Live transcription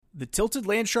The Tilted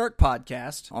Land Shark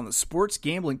podcast on the Sports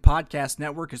Gambling Podcast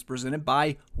Network is presented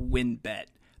by WynnBET.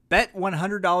 Bet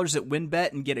 $100 at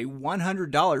WynnBET and get a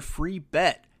 $100 free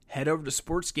bet. Head over to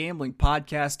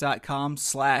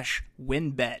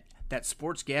sportsgamblingpodcast.com/WynnBET. That's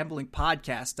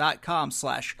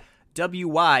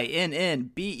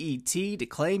sportsgamblingpodcast.com/WYNNBET to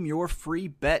claim your free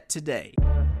bet today.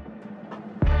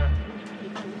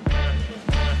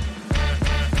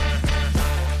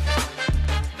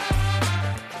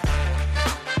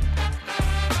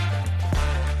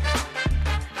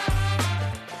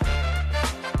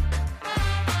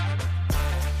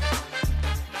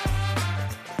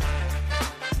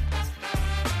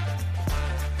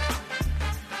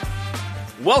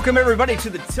 Welcome, everybody, to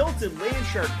the Tilted Land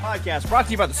Shark podcast, brought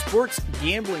to you by the Sports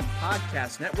Gambling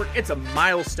Podcast Network. It's a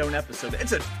milestone episode.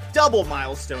 It's a double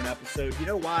milestone episode. You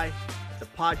know why? The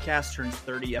podcast turns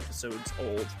 30 episodes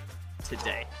old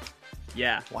today.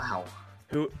 Yeah. Wow.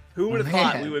 Who would have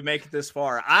thought we would make it this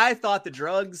far? I thought the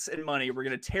drugs and money were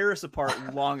going to tear us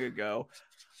apart long ago,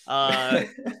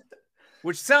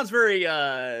 which sounds very,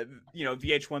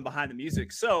 VH1 behind the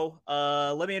music. So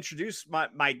let me introduce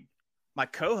my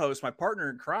co-host, my partner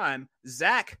in crime,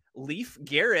 Zach Leaf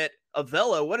Garrett of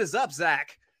Velo. What is up,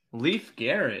 Zach? Leaf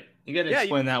Garrett. You got to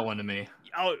explain that one to me.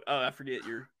 Oh, I forget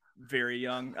you're very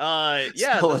young.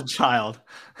 Still a child.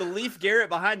 The Leaf Garrett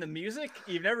behind the music.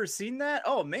 You've never seen that?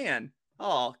 Oh man.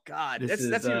 Oh God. That's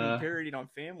even parodied on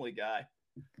Family Guy.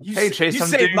 Chase, you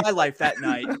saved my life that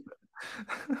night.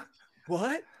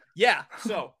 What? Yeah.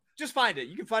 So just find it.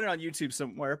 You can find it on YouTube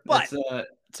somewhere. But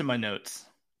it's in my notes.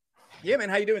 Yeah, man.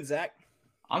 How you doing, Zach?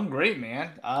 I'm great,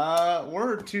 man.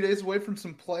 We're 2 days away from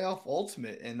some playoff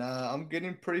ultimate, and I'm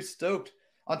getting pretty stoked.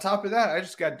 On top of that, I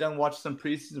just got done watching some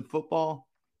preseason football.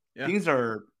 Yeah. Things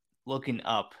are looking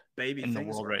up in the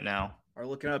world right now. Are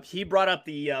looking up. He brought up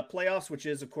the playoffs, which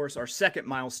is, of course, our second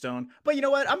milestone. But you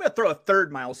know what? I'm going to throw a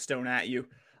third milestone at you.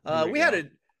 We had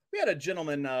a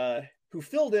gentleman who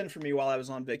filled in for me while I was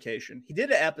on vacation. He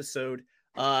did an episode.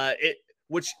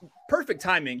 Which perfect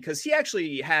timing, because he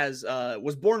actually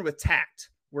was born with tact,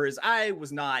 whereas I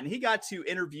was not. And he got to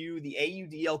interview the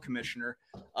AUDL commissioner,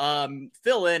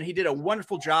 fill in. He did a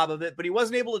wonderful job of it, but he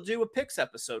wasn't able to do a picks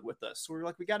episode with us. So we were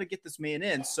like, we got to get this man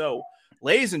in. So,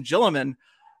 ladies and gentlemen,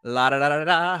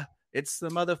 it's the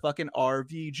motherfucking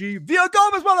RVG Villa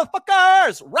Gomez,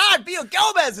 motherfuckers. Rod Villa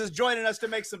Gomez is joining us to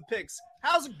make some picks.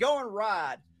 How's it going,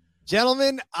 Rod?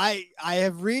 Gentlemen, I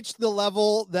have reached the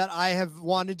level that I have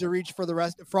wanted to reach for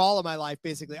all of my life.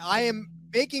 Basically, I am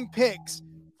making picks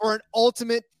for an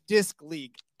ultimate disc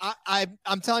league.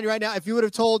 I'm telling you right now, if you would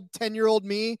have told 10-year-old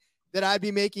me that I'd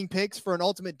be making picks for an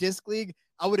ultimate disc league,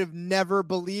 I would have never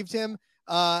believed him.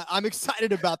 I'm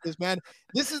excited about this, man.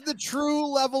 This is the true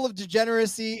level of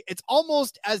degeneracy. It's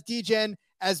almost as degen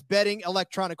as betting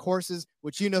electronic horses,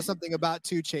 which you know something about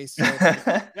too, Chase. So.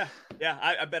 Yeah.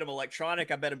 I bet them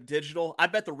electronic. I bet them digital. I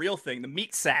bet the real thing, the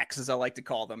meat sacks, as I like to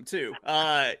call them too.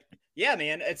 Yeah,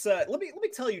 man. It's let me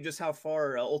tell you just how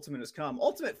far Ultimate has come.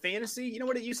 Ultimate Fantasy. You know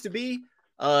what it used to be?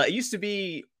 It used to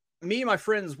be me and my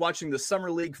friends watching the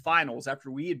Summer League finals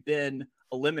after we had been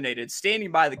eliminated,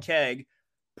 standing by the keg,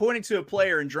 pointing to a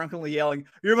player and drunkenly yelling,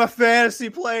 "You're my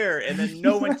fantasy player," and then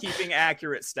no one keeping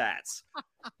accurate stats.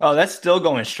 Oh, that's still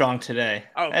going strong today.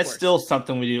 Oh, that's still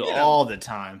something we do all the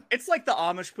time. It's like the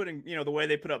Amish putting, the way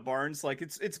they put up barns. Like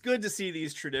it's good to see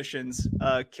these traditions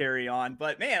carry on.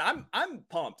 But man, I'm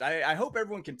pumped. I hope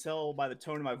everyone can tell by the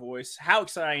tone of my voice how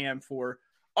excited I am for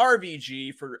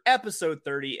RVG, for episode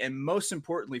 30, and most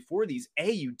importantly for these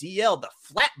AUDL, the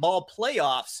flat ball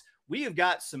playoffs. We have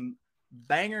got some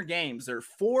banger games. There are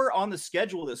 4 on the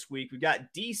schedule this week. We've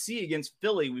got DC against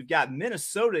Philly. We've got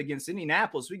Minnesota against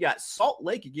Indianapolis. We got Salt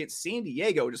Lake against San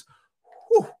Diego. Just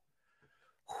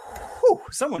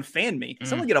someone fan me.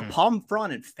 Someone get a palm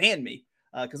front and fan me,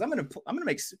 because I'm gonna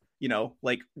make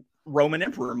like Roman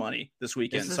Emperor money this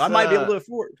weekend. So I might be able to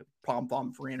afford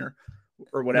palm free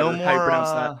or whatever how you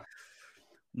pronounce that.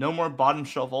 No more bottom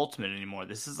shelf ultimate anymore.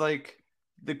 This is like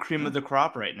the cream of the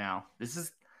crop right now.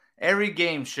 Every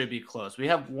game should be close. We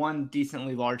have one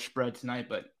decently large spread tonight,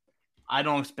 but I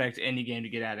don't expect any game to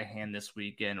get out of hand this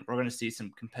weekend. We're going to see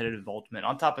some competitive ultimate.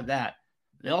 On top of that,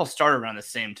 they all start around the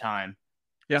same time.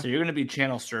 Yeah. So you're going to be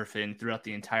channel surfing throughout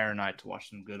the entire night to watch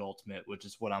some good ultimate, which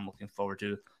is what I'm looking forward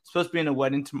to. It's supposed to be in a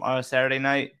wedding tomorrow, Saturday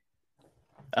night.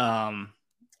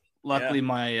 Luckily,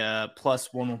 my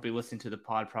plus one won't be listening to the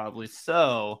pod probably,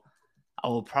 so I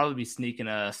will probably be sneaking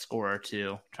a score or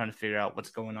two, trying to figure out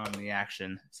what's going on in the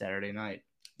action Saturday night.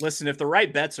 Listen, if the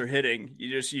right bets are hitting,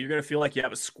 you're going to feel like you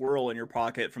have a squirrel in your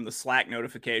pocket from the Slack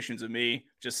notifications of me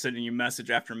just sending you message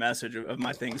after message of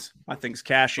my things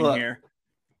cashing here.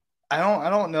 I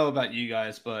don't know about you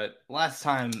guys, but last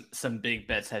time some big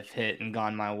bets have hit and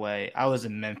gone my way, I was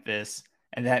in Memphis,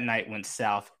 and that night went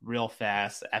south real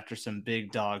fast after some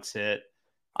big dogs hit.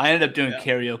 I ended up doing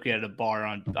karaoke at a bar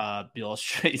on Beale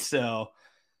Street, so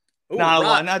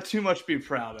not too much to be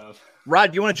proud of.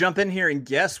 Rod, do you want to jump in here and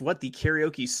guess what the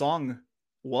karaoke song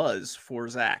was for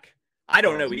Zach? I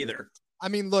don't know either. I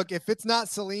mean, look, if it's not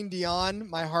Celine Dion,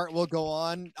 my heart will go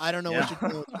on. I don't know what you're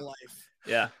doing with your life.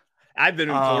 Yeah. I've been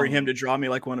imploring him to draw me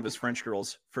like one of his French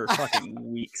girls for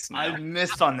fucking weeks now. I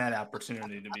missed on that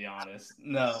opportunity, to be honest.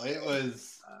 No, it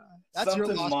was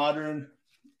something modern,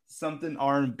 something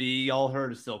R&B. Y'all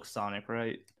heard of Silk Sonic,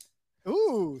 right?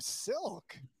 Ooh,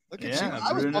 Silk. Look at you.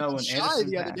 I was bumping Shy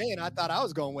the other day, and I thought I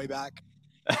was going way back.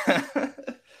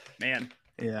 Man,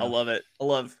 I love it. I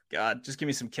love, God, just give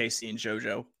me some Casey and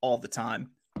JoJo all the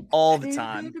time. All the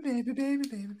time.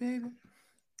 Baby.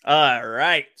 All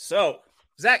right. So,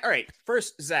 Zach, all right.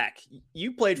 First, Zach,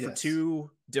 you played for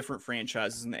two different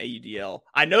franchises in the AUDL.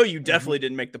 I know you definitely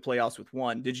didn't make the playoffs with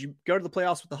one. Did you go to the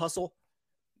playoffs with the Hustle?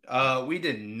 We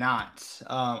did not.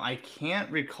 I can't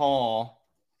recall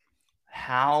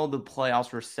how the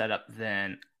playoffs were set up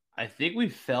then. I think we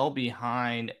fell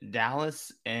behind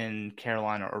Dallas and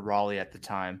Carolina or Raleigh at the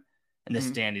time in the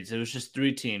standings. It was just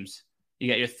three teams. You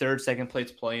got your third, second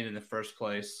place playing in the first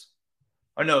place.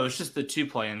 Or no, it was just the two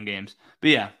play-in games. But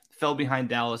yeah, fell behind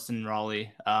Dallas and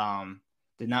Raleigh.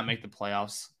 Did not make the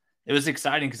playoffs. It was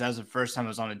exciting because that was the first time I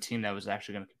was on a team that was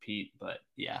actually going to compete. But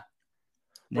yeah.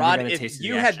 Rod, if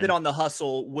you had been on the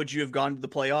Hustle, would you have gone to the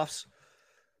playoffs?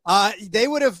 They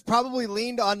would have probably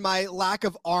leaned on my lack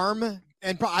of arm,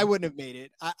 and I wouldn't have made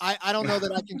it. I don't know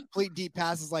that I can complete deep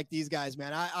passes like these guys,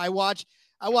 man. I watch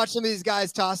some of these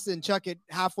guys toss it and chuck it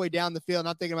halfway down the field, and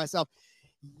I'm thinking to myself,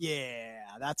 yeah,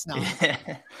 that's not.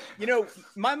 You know,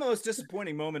 my most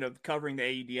disappointing moment of covering the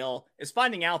AUDL is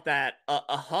finding out that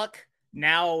a huck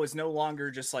now is no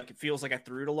longer just like, it feels like I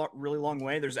threw it a really long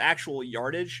way. There's actual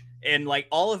yardage, and like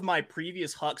all of my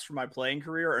previous hucks from my playing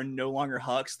career are no longer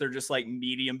hucks. They're just like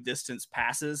medium distance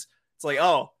passes. It's like,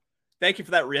 oh, thank you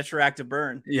for that retroactive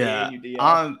burn. Yeah.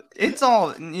 It's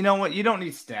all, you know what? You don't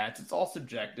need stats. It's all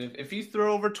subjective. If you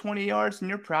throw over 20 yards and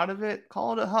you're proud of it,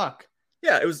 call it a huck.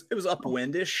 Yeah, it was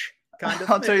upwindish kind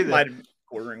of. I'll tell you that. Might have been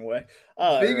quartering away.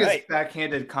 Biggest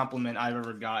backhanded compliment I've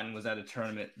ever gotten was at a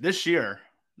tournament this year.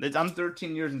 I'm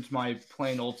 13 years into my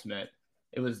playing Ultimate.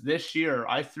 It was this year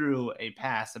I threw a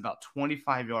pass about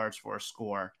 25 yards for a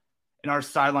score, and our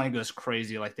sideline goes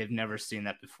crazy like they've never seen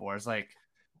that before. It's like,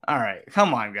 all right,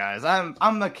 come on, guys.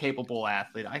 I'm a capable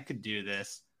athlete. I could do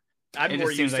this. I'm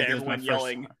more used to everyone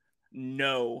yelling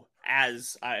no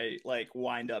as I like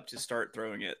wind up to start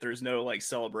throwing it. There's no like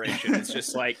celebration. It's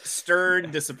just like stern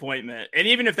disappointment. And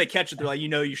even if they catch it, they're like,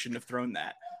 you shouldn't have thrown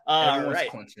that. All right.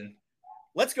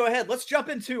 Let's go ahead. Let's jump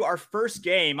into our first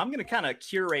game. I'm going to kind of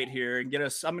curate here and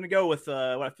I'm going to go with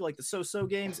what I feel like the so-so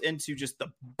games into just the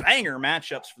banger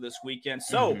matchups for this weekend.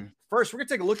 So first, we're going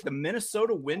to take a look at the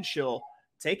Minnesota Wind Chill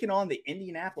taking on the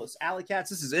Indianapolis Alley Cats.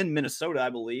 This is in Minnesota, I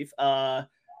believe.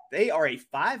 They are a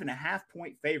 5.5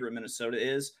 point favorite. Minnesota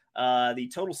is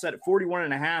the total set at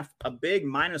 41.5, a big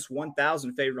minus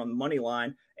 1,000 favorite on the money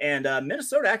line. And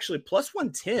Minnesota actually plus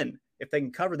 110 if they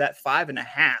can cover that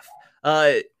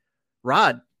 5.5.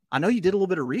 Rod, I know you did a little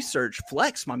bit of research.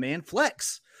 Flex, my man,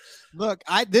 flex. Look,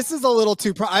 this is a little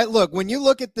too. Look, when you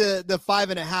look at the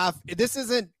 5.5, this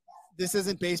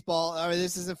isn't baseball or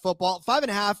this isn't football.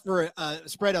 5.5 for a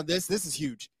spread on this is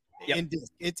huge. Yep. And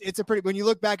it's a pretty. When you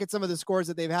look back at some of the scores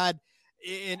that they've had,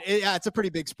 it's a pretty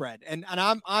big spread. And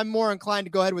I'm more inclined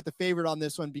to go ahead with the favorite on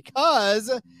this one because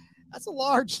that's a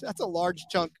large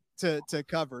chunk to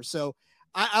cover. So.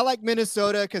 I like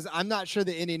Minnesota because I'm not sure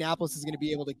that Indianapolis is going to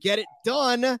be able to get it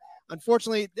done.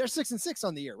 Unfortunately, they're 6-6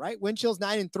 on the year, right? Wind Chill's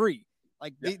 9-3.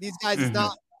 Like these guys,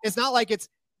 it's not like it's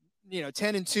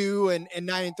 10-2 and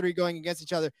 9-3 going against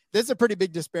each other. This is a pretty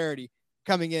big disparity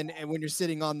coming in, and when you're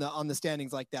sitting on the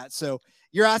standings like that, so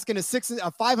you're asking a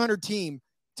 500 team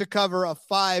to cover a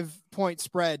 5-point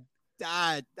spread.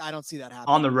 I don't see that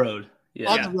happening on the road.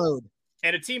 On the road.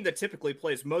 And a team that typically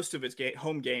plays most of its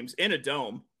home games in a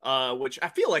dome, which I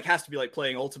feel like has to be like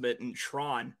playing Ultimate and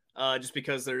Tron, just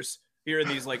because here are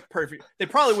these like perfect. They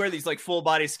probably wear these like full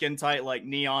body skin tight, like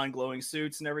neon glowing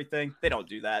suits and everything. They don't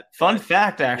do that. Fun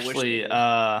fact, actually,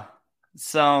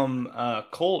 some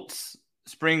Colts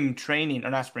spring training,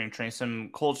 or not spring training, some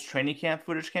Colts training camp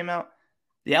footage came out.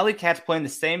 The Alley Cats play in the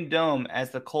same dome as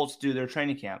the Colts do their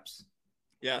training camps.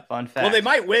 Yeah. Fun fact. Well, they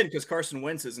might win because Carson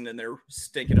Wentz isn't in there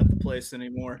stinking up the place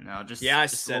anymore. No, I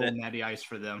said it. Natty ice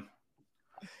for them.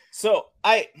 So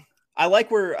I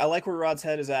like where Rod's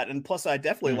head is at, and plus I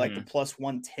definitely like the Mhm. plus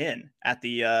 110 at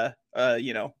the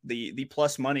the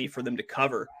plus money for them to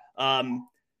cover.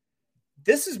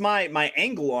 This is my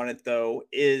angle on it though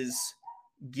is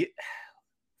get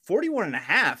 41 and a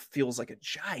half feels like a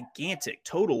gigantic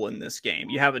total in this game.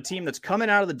 You have a team that's coming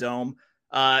out of the dome.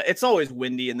 It's always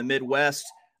windy in the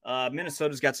Midwest.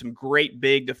 Minnesota's got some great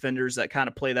big defenders that kind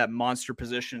of play that monster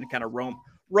position and kind of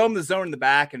roam the zone in the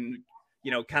back and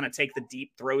kind of take the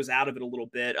deep throws out of it a little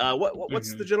bit.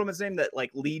 What's the gentleman's name that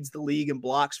like leads the league in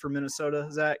blocks for Minnesota,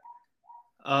 Zach?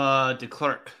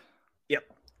 DeClercq. Yep.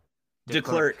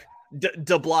 DeClercq.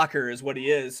 DeBlocker is what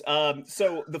he is.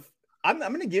 So I'm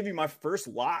going to give you my first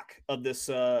lock of this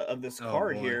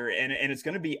card here, and it's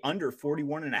going to be under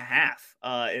 41 and a half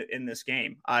in this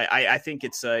game. I think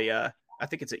it's an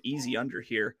easy under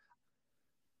here.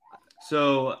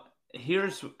 So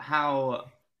here's how.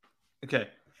 Okay.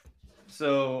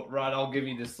 So Rod, I'll give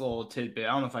you this little tidbit.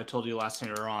 I don't know if I told you last time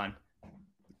you were on.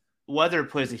 Weather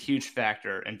plays a huge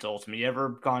factor into Ultimate. You ever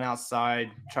gone outside,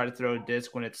 try to throw a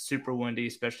disc when it's super windy,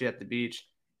 especially at the beach?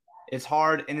 It's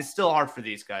hard, and it's still hard for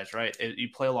these guys, right? You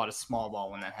play a lot of small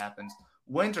ball when that happens.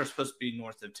 Winds are supposed to be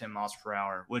north of 10 miles per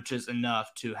hour, which is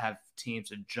enough to have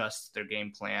teams adjust their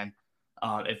game plan.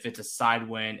 If it's a side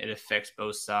wind, it affects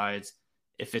both sides.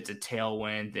 If it's a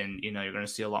tailwind, then you're going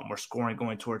to see a lot more scoring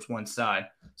going towards one side.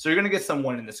 So you're going to get some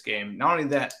win in this game. Not only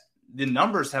that, the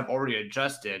numbers have already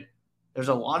adjusted. There's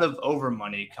a lot of over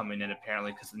money coming in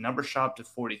apparently because the number shot to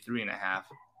 43.5.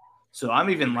 So I'm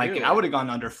even liking. I would have gone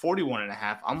under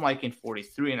 41.5. I'm liking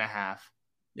 43.5.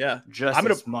 Yeah,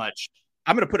 as much.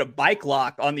 I'm gonna put a bike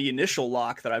lock on the initial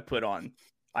lock that I put on.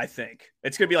 I think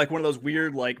it's gonna be like one of those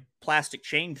weird like plastic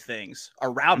chain things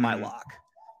around my lock.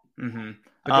 Mm-hmm.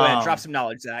 But go ahead, drop some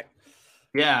knowledge, Zach.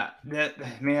 Yeah,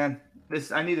 man.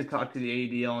 I need to talk to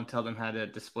the ADL and tell them how to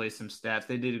display some stats.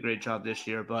 They did a great job this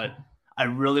year, but I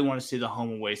really want to see the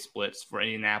home away splits for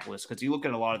Indianapolis because you look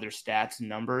at a lot of their stats and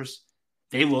numbers,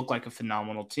 they look like a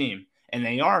phenomenal team, and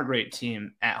they are a great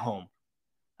team at home.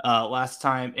 Last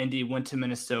time Indy went to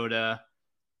Minnesota,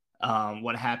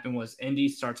 what happened was Indy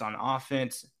starts on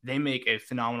offense. They make a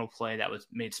phenomenal play that was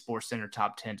made SportsCenter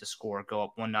top 10 to score, go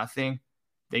up 1-0.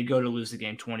 They go to lose the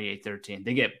game 28-13.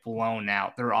 They get blown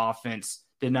out. Their offense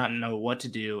did not know what to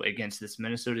do against this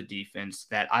Minnesota defense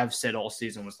that I've said all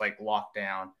season was like locked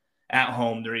down. At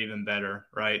home, they're even better,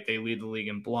 right? They lead the league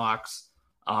in blocks.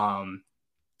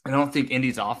 I don't think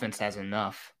Indy's offense has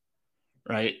enough,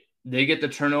 right? They get the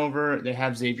turnover. They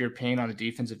have Xavier Payne on the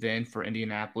defensive end for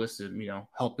Indianapolis to,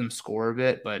 help them score a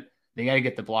bit, but they got to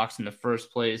get the blocks in the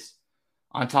first place.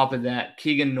 On top of that,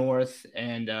 Keegan North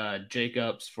and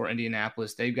Jacobs for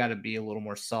Indianapolis, they've got to be a little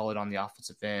more solid on the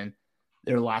offensive end.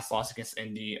 Their last loss against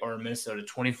Indy or Minnesota,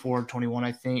 24-21,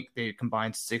 I think. They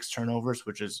combined 6 turnovers,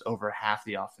 which is over half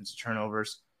the offensive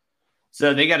turnovers.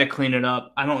 So they got to clean it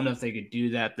up. I don't know if they could do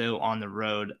that, though, on the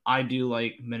road. I do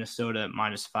like Minnesota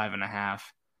minus 5.5.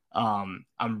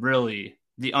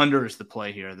 The under is the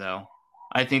play here, though.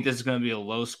 I think this is going to be a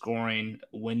low-scoring,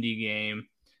 windy game.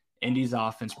 Indy's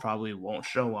offense probably won't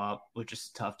show up, which is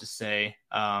tough to say,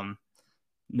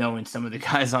 knowing some of the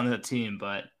guys on the team.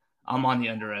 But I'm on the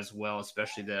under as well,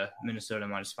 especially the Minnesota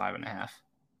minus 5.5.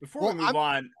 Before we move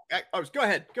on, go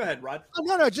ahead, Rod.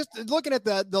 No, just looking at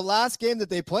the last game that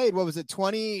they played, what was it,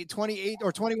 28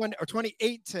 or 21 or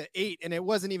 28-8, and it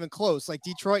wasn't even close. Like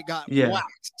Detroit got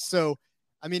waxed. So,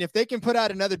 I mean, if they can put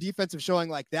out another defensive showing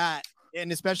like that,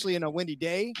 and especially in a windy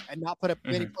day, and not put up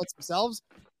many points themselves,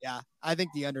 yeah, I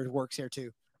think the under works here too.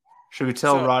 Should we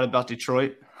tell Rod about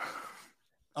Detroit?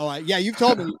 Oh, yeah, you've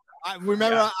told me. I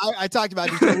remember I talked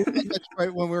about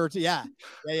Detroit when we were yeah.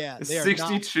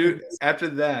 62 after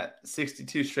that,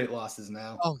 62 straight losses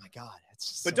now. Oh my God.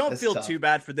 But don't feel too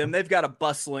bad for them. They've got a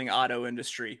bustling auto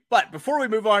industry. But before we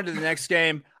move on to the next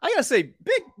game, I gotta say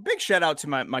big shout out to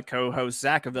my co-host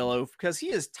Zach Avillo, because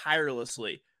he has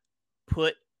tirelessly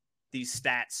put these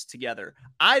stats together.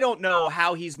 I don't know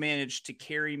how he's managed to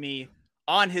carry me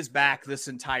on his back this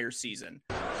entire season.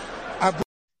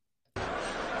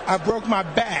 I broke my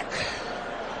back.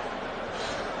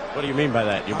 What do you mean by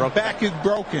that? My back is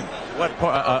broken. What,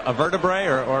 a vertebrae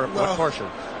or what portion?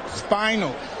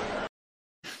 Spinal.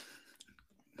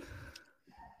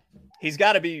 He's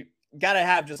got to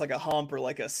have just like a hump or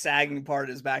like a sagging part of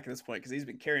his back at this point, because he's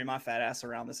been carrying my fat ass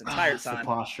around this entire time. The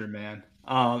posture, man.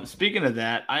 Speaking of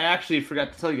that, I actually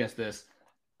forgot to tell you guys this.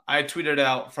 I tweeted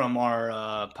out from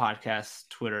our podcast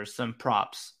Twitter some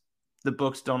props. The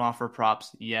books don't offer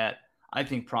props yet. I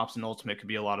think props in Ultimate could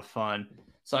be a lot of fun.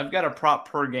 So I've got a prop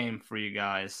per game for you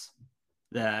guys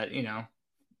that,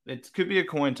 it could be a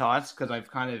coin toss, because I've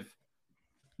kind of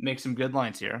make some good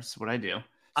lines here. That's what I do.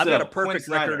 I've So, got a perfect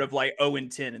Quinn record Snyder. of like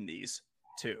 0-10 in these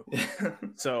too.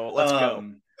 So let's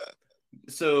go.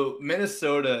 So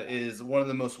Minnesota is one of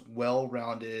the most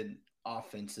well-rounded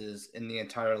offenses in the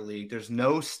entire league. There's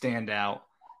no standout.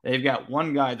 They've got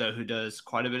one guy though who does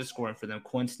quite a bit of scoring for them,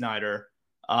 Quinn Snyder.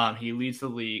 He leads the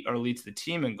league or leads the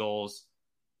team in goals.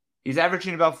 He's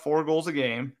averaging about 4 goals a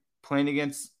game, playing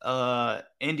against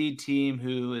Indy team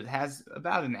who has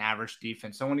about an average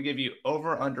defense. So I want to give you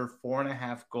over under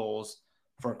 4.5 goals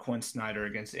for Quinn Snyder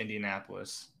against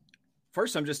Indianapolis.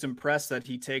 First, I'm just impressed that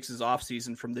he takes his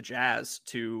offseason from the Jazz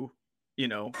to,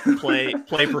 play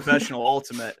professional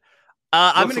ultimate.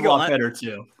 I'm going to go better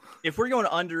too. If we're going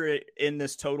under it in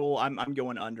this total, I'm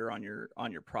going under on your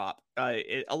prop.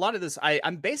 A lot of this,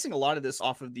 I'm basing a lot of this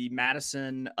off of the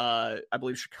Madison, I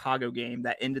believe Chicago game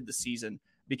that ended the season,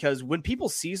 because when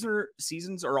people's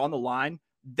seasons are on the line,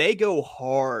 they go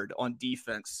hard on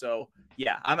defense. So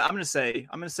yeah, I'm going to say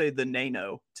the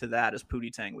nay-no to that, as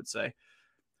Pootie Tang would say.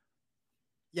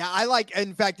 Yeah, I like,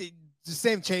 in fact, the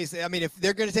same Chase. I mean, if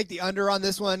they're going to take the under on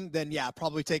this one, then yeah,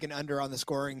 probably take an under on the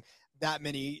scoring that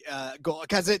many goals,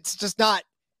 because it's just not,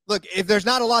 look, if there's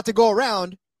not a lot to go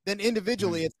around, then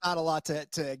individually it's not a lot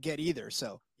to get either.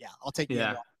 So yeah, I'll take the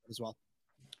under as well.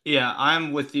 Yeah,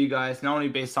 I'm with you guys, not only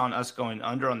based on us going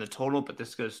under on the total, but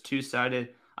this goes two-sided.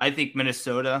 I think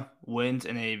Minnesota wins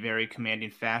in a very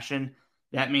commanding fashion.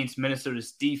 That means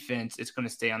Minnesota's defense is going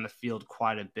to stay on the field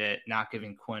quite a bit, not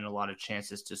giving Quinn a lot of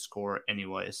chances to score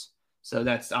anyways. So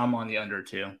I'm on the under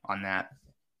too on that.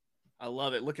 I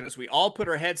love it. Look at us. We all put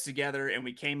our heads together and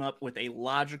we came up with a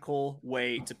logical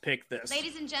way to pick this.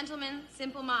 Ladies and gentlemen,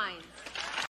 simple minds.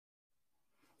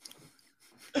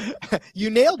 You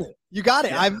nailed it. You got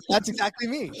it. That's exactly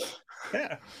me.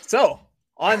 Yeah. So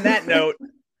on that note,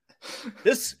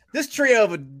 this trio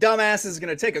of dumbasses is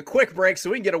going to take a quick break so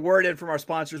we can get a word in from our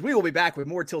sponsors. We will be back with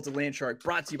more Tilted Land Shark,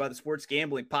 brought to you by the Sports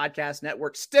Gambling Podcast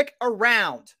Network. Stick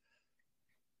around.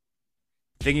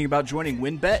 Thinking about joining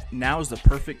WynnBET? Now is the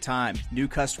perfect time. New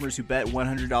customers who bet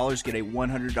 $100 get a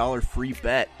 $100 free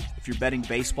bet. If you're betting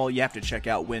baseball, you have to check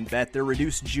out WynnBET. Their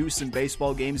reduced juice in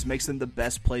baseball games makes them the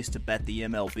best place to bet the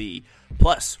MLB.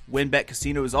 Plus, WynnBET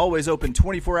Casino is always open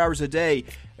 24 hours a day,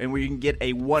 and where you can get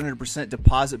a 100%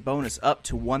 deposit bonus up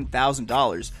to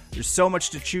 $1,000. There's so much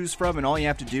to choose from, and all you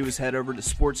have to do is head over to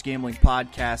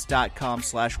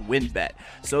sportsgamblingpodcast.com/WynnBET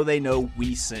so they know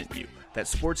we sent you.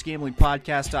 That's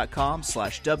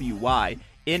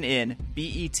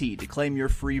sportsgamblingpodcast.com/WYNNBET to claim your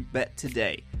free bet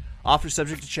today. Offer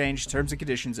subject to change. Terms and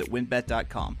conditions at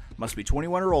wynnbet.com. Must be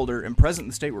 21 or older and present in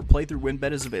the state where playthrough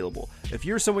WynnBET is available. If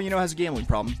you or someone you know has a gambling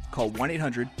problem, call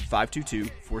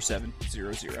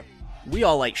 1-800-522-4700. We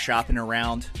all like shopping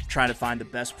around, trying to find the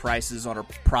best prices on our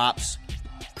props,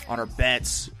 on our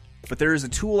bets. But there is a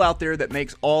tool out there that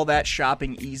makes all that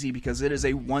shopping easy because it is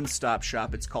a one-stop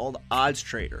shop. It's called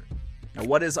OddsTrader. Now,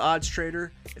 what is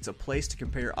OddsTrader? It's a place to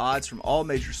compare odds from all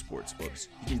major sportsbooks.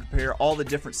 You can compare all the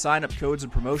different sign-up codes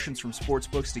and promotions from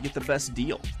sportsbooks to get the best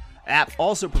deal. The app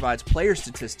also provides player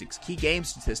statistics, key game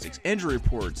statistics, injury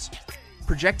reports,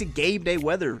 projected game day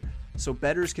weather, so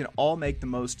bettors can all make the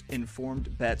most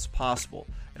informed bets possible.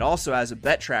 It also has a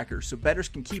bet tracker, so bettors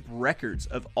can keep records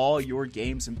of all your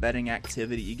games and betting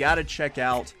activity. You got to check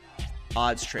out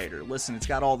OddsTrader. Listen, it's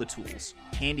got all the tools.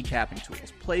 Handicapping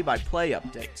tools, play-by-play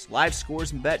updates, live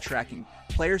scores and bet tracking,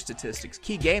 player statistics,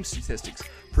 key game statistics,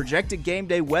 projected game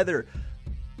day weather,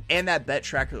 and that bet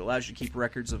tracker that allows you to keep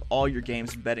records of all your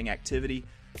games and betting activity.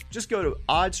 Just go to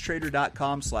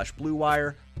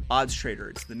oddstrader.com/bluewire.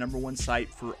 OddsTrader. It's the #1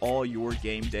 site for all your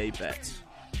game day bets.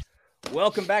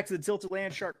 Welcome back to the Tilted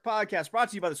Land Shark Podcast, brought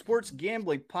to you by the Sports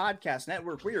Gambling Podcast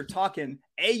Network. We are talking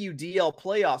AUDL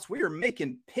playoffs. We are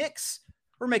making picks.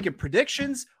 We're making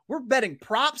predictions. We're betting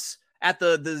props at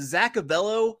the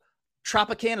Zacabello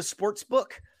Tropicana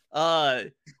Sportsbook,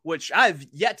 which I've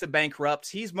yet to bankrupt.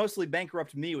 He's mostly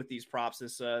bankrupted me with these props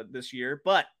this year.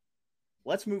 But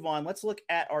let's move on. Let's look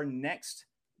at our next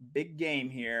big game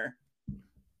here.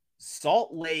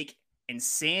 Salt Lake and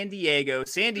San Diego.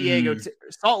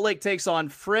 Salt Lake takes on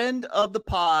friend of the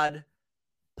pod,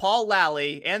 Paul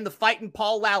Lally, and the fighting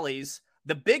Paul Lallies,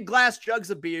 the big glass jugs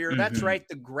of beer. That's right,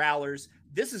 the Growlers.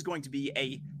 This is going to be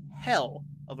a hell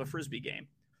of a Frisbee game.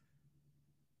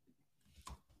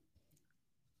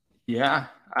 Yeah,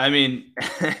 I mean,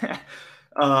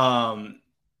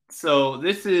 so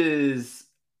this is,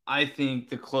 I think,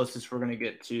 the closest we're going to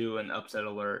get to an upset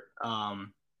alert.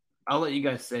 I'll let you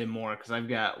guys say more because I've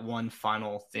got one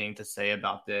final thing to say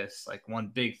about this, like one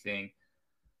big thing.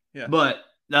 Yeah, but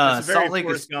Salt Lake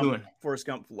is doing Forrest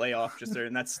Gump layoff just there,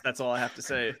 and that's all I have to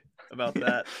say. about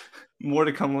that. More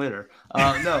to come later.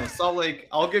 No, Salt Lake.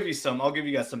 I'll give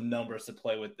you guys some numbers to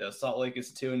play with this. Salt Lake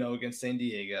is 2-0 against San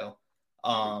Diego.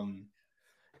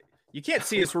 You can't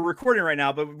see us. We're recording right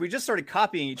now, but we just started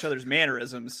copying each other's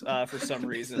mannerisms for some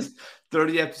reason.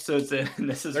 30 episodes in, and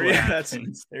this is what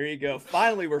happens. There you go.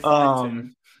 Finally, we're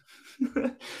fine.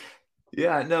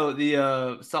 Yeah, no,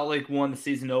 the Salt Lake won the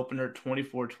season opener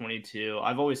 24-22.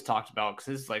 I've always talked about, because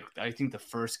this is like, I think the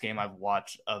first game I've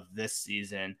watched of this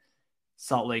season.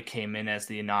 Salt Lake came in as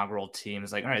the inaugural team.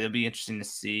 It's like, all right, it'll be interesting to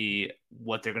see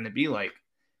what they're going to be like.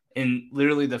 And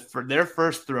literally their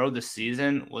first throw this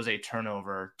season was a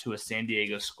turnover to a San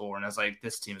Diego score. And I was like,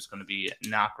 this team is going to be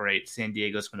not great. San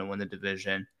Diego's going to win the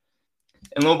division.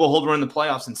 And lo and behold, we're in the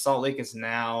playoffs, and Salt Lake is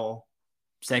now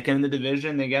second in the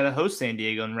division. They got to host San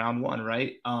Diego in round one,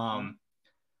 right?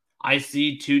 I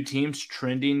see two teams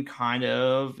trending kind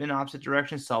of in opposite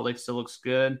directions. Salt Lake still looks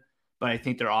good, but I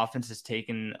think their offense has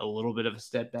taken a little bit of a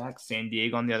step back. San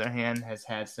Diego, on the other hand, has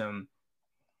had some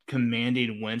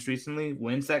commanding wins recently.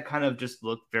 Wins that kind of just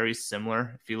look very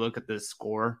similar. If you look at the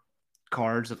score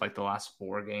cards of like the last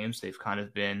 4 games, they've kind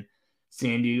of been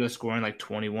San Diego scoring like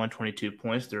 21, 22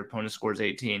 points. Their opponent scores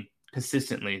 18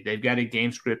 consistently. They've got a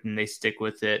game script and they stick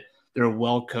with it. They're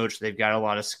well coached. They've got a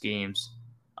lot of schemes.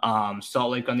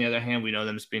 Salt Lake, on the other hand, we know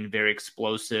them as being very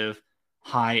explosive,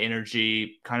 high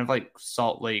energy, kind of like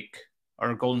Salt Lake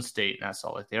or Golden State, not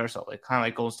Salt Lake. They are Salt Lake, kind of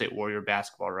like Golden State Warrior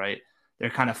basketball, right? They're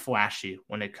kind of flashy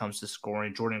when it comes to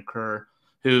scoring. Jordan Kerr,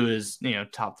 who is,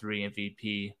 top 3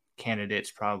 MVP candidates,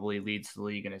 probably leads the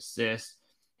league in assists.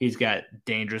 He's got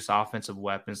dangerous offensive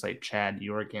weapons like Chad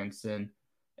Jorgensen,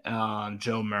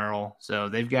 Joe Merrill. So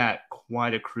they've got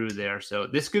quite a crew there. So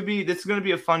this is going to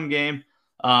be a fun game.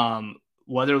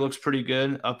 Weather looks pretty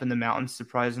good up in the mountains,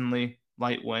 surprisingly.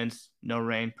 Light winds, no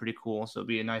rain, pretty cool. So it'll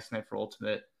be a nice night for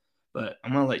Ultimate. But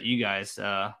I'm going to let you guys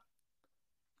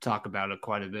talk about it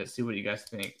quite a bit, see what you guys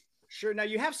think. Sure. Now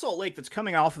you have Salt Lake that's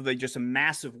coming off of just a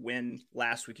massive win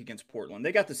last week against Portland.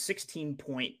 They got the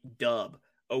 16-point dub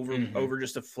over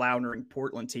just a floundering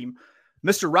Portland team.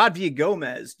 Mr. Rod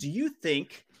Villagomez, do you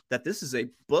think that this is a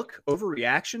book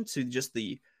overreaction to just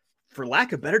the, for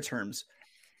lack of better terms,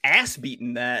 ass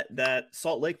beating that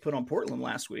Salt Lake put on Portland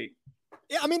last week?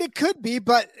 Yeah, I mean, it could be,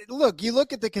 but you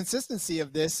look at the consistency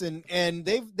of this, and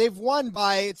they've won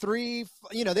by 3.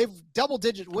 They've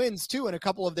double-digit wins too in a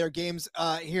couple of their games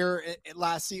here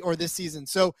this season.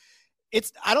 So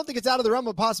I don't think it's out of the realm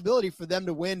of possibility for them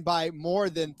to win by more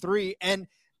than 3 and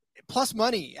plus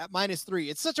money at -3.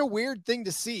 It's such a weird thing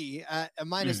to see at a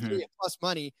 -3 at plus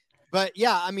money, but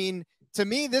yeah, I mean, to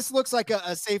me, this looks like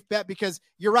a safe bet because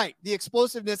you're right. The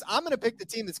explosiveness. I'm going to pick the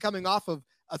team that's coming off of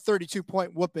a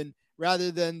 32-point whooping,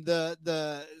 rather than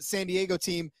the San Diego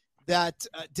team that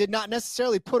did not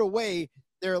necessarily put away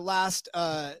their last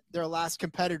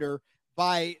competitor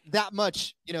by that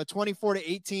much.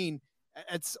 24-18.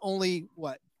 It's only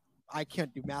what, I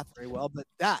can't do math very well, but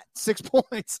 6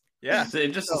 points. Yeah,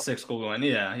 just a 6-goal win.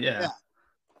 Yeah.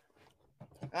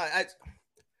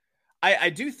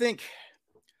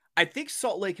 I think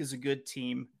Salt Lake is a good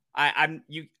team.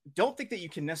 You don't think that you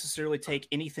can necessarily take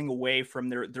anything away from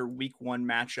their week 1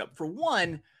 matchup. For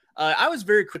one, I was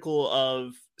very critical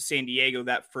of San Diego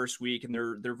that first week and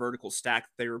their vertical stack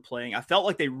that they were playing. I felt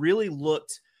like they really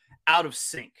looked out of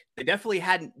sync. They definitely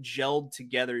hadn't gelled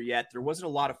together yet. There wasn't a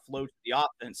lot of flow to the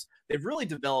offense. They've really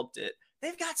developed it.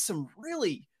 They've got some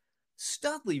really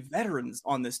studly veterans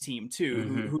on this team too,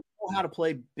 who know how to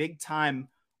play big time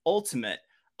Ultimate.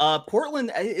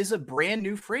 Portland is a brand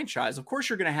new franchise. Of course,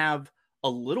 you're going to have a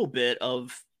little bit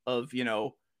of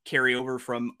carryover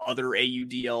from other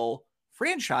AUDL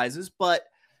franchises, but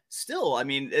still, I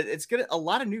mean, it's going to a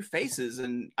lot of new faces,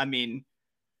 and I mean,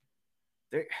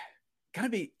 they're going to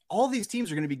be all these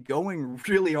teams are going to be going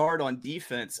really hard on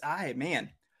defense. I'm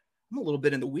a little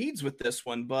bit in the weeds with this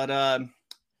one, but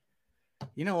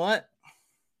you know what?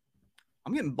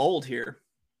 I'm getting bold here.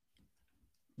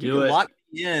 You can lock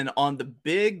me in on the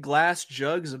big glass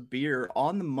jugs of beer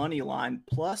on the money line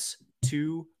plus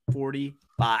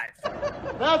 245.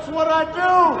 That's what I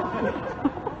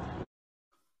do.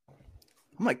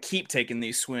 I'm going to keep taking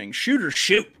these swings. Shoot or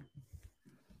shoot.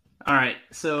 All right.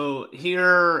 So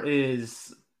here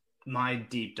is my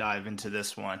deep dive into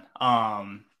this one.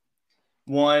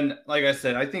 One, like I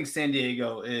said, I think San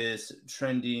Diego is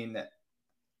trending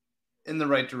in the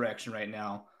right direction right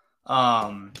now.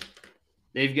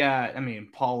 They've got,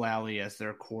 Paul Lally as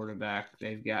their quarterback.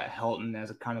 They've got Helton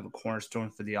as a kind of a cornerstone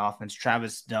for the offense.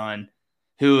 Travis Dunn,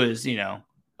 who is,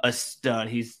 a stud.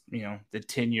 He's, the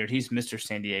tenured. He's Mr.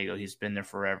 San Diego. He's been there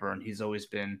forever, and he's always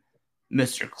been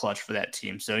Mr. Clutch for that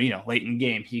team. So, late in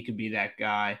game, he could be that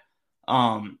guy.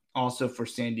 Also for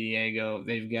San Diego,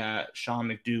 they've got Sean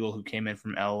McDougal, who came in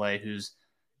from LA, who's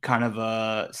kind of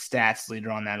a stats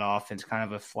leader on that offense, kind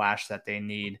of a flash that they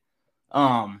need.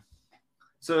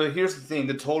 So here's the thing.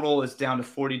 The total is down to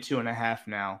 42.5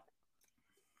 now.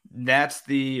 That's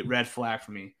the red flag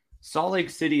for me. Salt Lake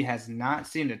City has not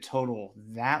seen a total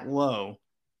that low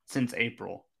since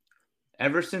April.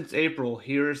 Ever since April,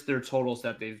 here's their totals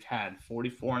that they've had: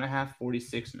 44.5,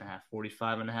 46.5,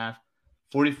 45.5,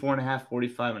 44.5,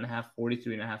 45.5,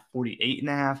 43.5,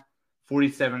 48.5,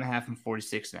 47.5, and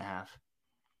 46.5.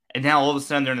 And now all of a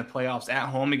sudden they're in the playoffs at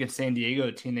home against San Diego,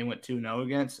 a team they went 2-0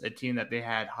 against, a team that they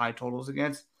had high totals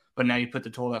against. But now you put the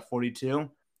total at 42.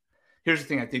 Here's the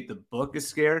thing. I think the book is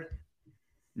scared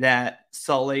that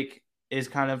Salt Lake is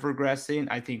kind of regressing.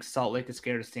 I think Salt Lake is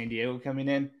scared of San Diego coming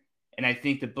in. And I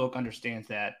think the book understands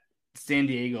that San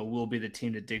Diego will be the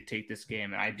team to dictate this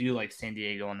game. And I do like San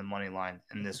Diego on the money line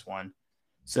in this one.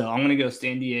 So I'm going to go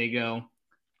San Diego.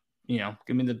 You know,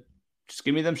 give me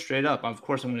them straight up. Of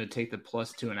course, I'm going to take the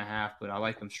plus 2.5, but I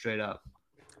like them straight up.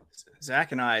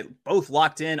 Zach and I both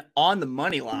locked in on the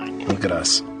money line. Look at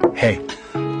us. Hey,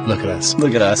 look at us.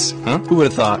 Look at us. Huh? Who would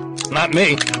have thought? Not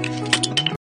me.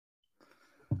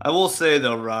 I will say,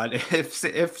 though, Rod,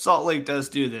 if Salt Lake does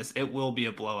do this, it will be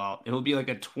a blowout. It will be like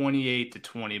a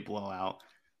 28-20 blowout.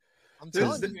 I'm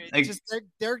telling you, it's just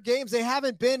their games. They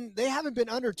haven't been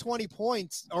under 20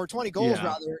 points or 20 goals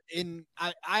rather.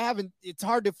 I haven't. It's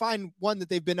hard to find one that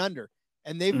they've been under,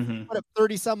 and they've put up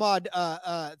 30 some odd,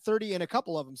 30 in a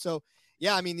couple of them. So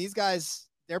yeah, I mean these guys,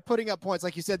 they're putting up points.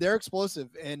 Like you said, they're explosive,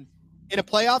 and in a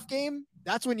playoff game,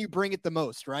 that's when you bring it the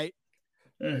most, right?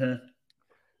 Mm-hmm.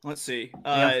 Let's see.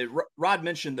 Rod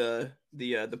mentioned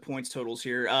the points totals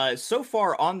here. So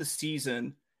far on the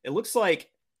season, it looks like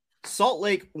Salt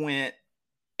Lake went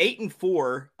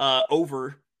 8-4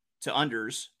 over to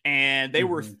unders, and they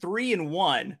were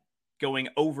 3-1 going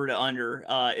over to under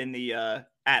in the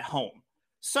at home.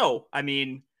 So, I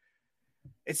mean,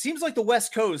 it seems like the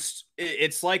West Coast.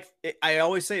 I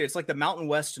always say it's like the Mountain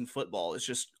West in football. It's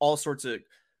just all sorts of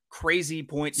crazy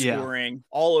point scoring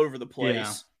all over the place.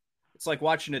 Yeah. It's like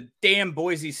watching a damn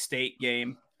Boise State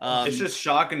game. It's just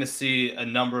shocking to see a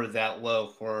number that low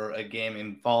for a game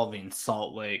involving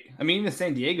Salt Lake. I mean, even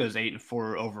San Diego's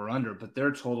 8-4 over under, but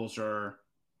their totals are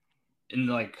in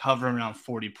like hovering around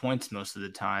 40 points most of the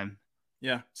time.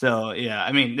 Yeah. So yeah,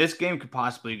 I mean, this game could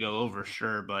possibly go over,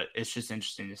 sure, but it's just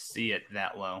interesting to see it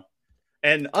that low.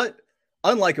 And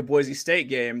unlike a Boise State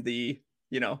game, the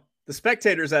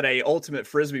spectators at a ultimate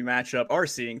Frisbee matchup are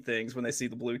seeing things when they see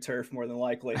the blue turf more than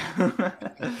likely.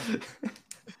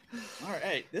 All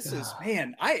right. This is,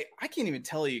 man, I can't even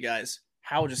tell you guys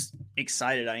how just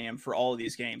excited I am for all of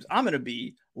these games. I'm going to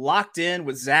be locked in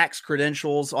with Zach's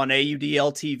credentials on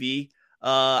AUDL TV.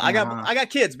 I got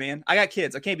kids, man. I got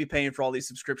kids. I can't be paying for all these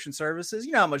subscription services.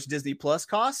 You know how much Disney Plus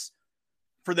costs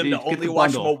for them to only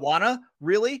watch Moana?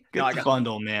 Really? Get the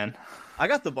bundle, man. I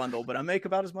got the bundle, but I make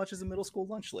about as much as a middle school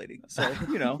lunch lady. So,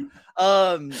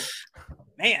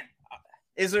 man,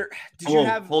 what's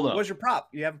your prop?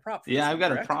 You have a prop? Yeah, I've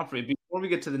got a prop for you. Before we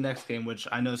get to the next game, which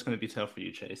I know is going to be tough for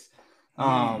you, Chase.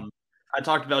 I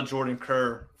talked about Jordan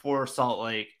Kerr for Salt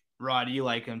Lake. Rod, you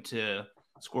like him to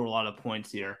score a lot of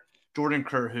points here. Jordan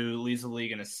Kerr, who leads the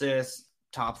league in assists,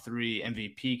 top 3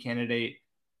 MVP candidate.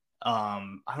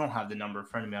 I don't have the number in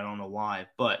front of me. I don't know why,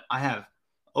 but I have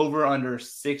over under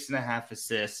 6.5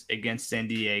 assists against San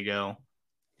Diego.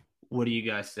 What do you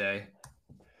guys say?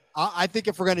 I think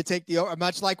if we're going to take the over,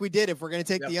 much like we did, if we're going to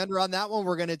take the under on that one,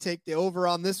 we're going to take the over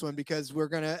on this one because we're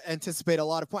going to anticipate a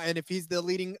lot of points. And if he's the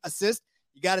leading assist,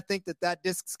 you got to think that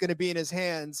disc's going to be in his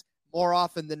hands more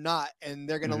often than not, and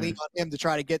they're going to lean on him to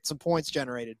try to get some points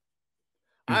generated.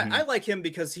 I like him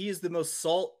because he is the most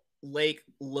Salt Lake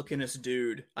lookingest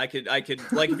dude. I could like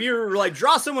if you were like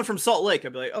draw someone from Salt Lake,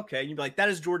 I'd be like, okay, and you'd be like, that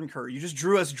is Jordan Kerr. You just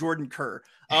drew us Jordan Kerr.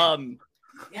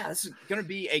 Yeah, this is going to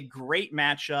be a great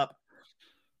matchup.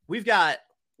 We've got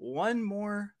one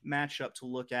more matchup to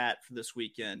look at for this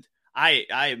weekend.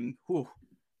 I'm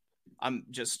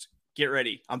just get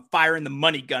ready. I'm firing the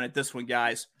money gun at this one,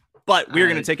 guys. But we're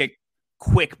going to take a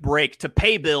quick break to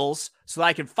pay bills so that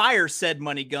I can fire said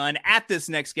money gun at this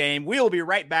next game. We'll be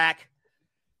right back.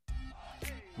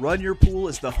 Run Your Pool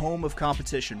is the home of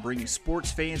competition, bringing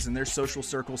sports fans and their social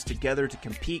circles together to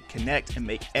compete, connect, and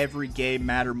make every game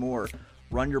matter more.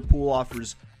 Run Your Pool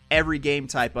offers every game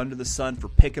type under the sun for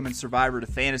Pick'em and Survivor to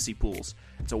fantasy pools.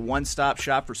 It's a one-stop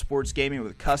shop for sports gaming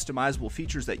with customizable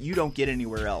features that you don't get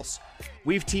anywhere else.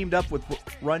 We've teamed up with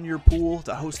Run Your Pool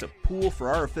to host a pool for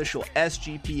our official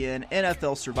SGPN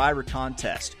NFL Survivor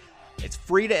contest. It's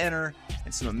free to enter,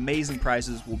 and some amazing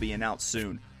prizes will be announced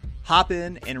soon. Hop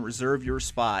in and reserve your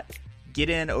spot. Get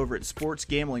in over at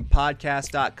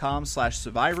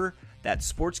sportsgamblingpodcast.com/survivor.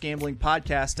 That's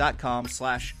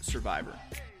sportsgamblingpodcast.com/survivor.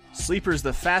 Sleeper is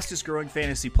the fastest growing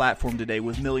fantasy platform today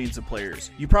with millions of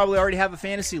players. You probably already have a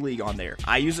fantasy league on there.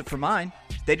 I use it for mine.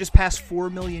 They just passed 4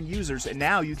 million users, and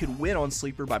now you can win on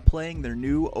Sleeper by playing their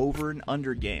new over and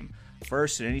under game.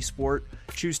 First, in any sport,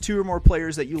 choose 2 or more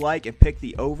players that you like and pick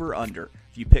the over-under.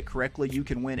 If you pick correctly, you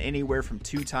can win anywhere from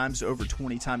 2 times to over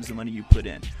 20 times the money you put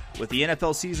in. With the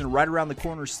NFL season right around the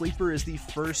corner, Sleeper is the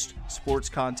first sports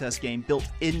contest game built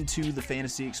into the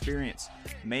fantasy experience.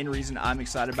 The main reason I'm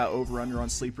excited about Over-Under on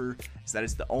Sleeper is that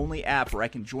it's the only app where I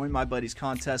can join my buddies'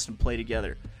 contest and play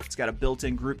together. It's got a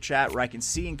built-in group chat where I can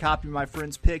see and copy my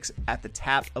friends' picks at the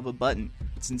tap of a button.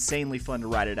 It's insanely fun to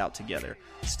write it out together.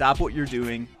 Stop what you're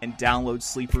doing and download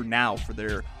Sleeper now for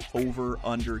their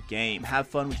over-under game. Have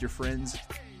fun with your friends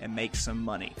and make some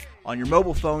money. On your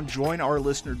mobile phone, join our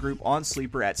listener group on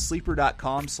Sleeper at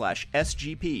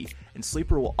sleeper.com/SGP, and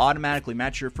Sleeper will automatically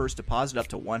match your first deposit up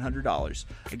to $100.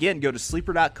 Again, go to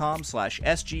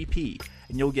sleeper.com/SGP,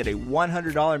 and you'll get a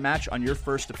 $100 match on your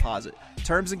first deposit.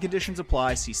 Terms and conditions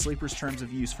apply. See Sleeper's terms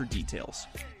of use for details.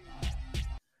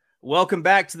 Welcome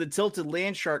back to the Tilted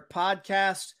Landshark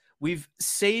podcast. We've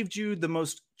saved you the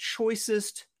most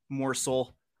choicest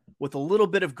morsel with a little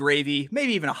bit of gravy,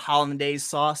 maybe even a hollandaise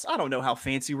sauce. I don't know how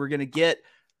fancy we're going to get,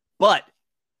 but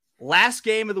last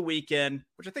game of the weekend,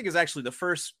 which I think is actually the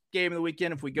first game of the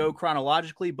weekend if we go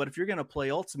chronologically, but if you're going to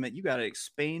play Ultimate, you got to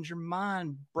expand your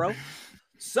mind, bro.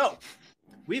 So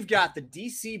we've got the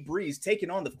DC Breeze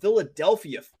taking on the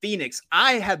Philadelphia Phoenix.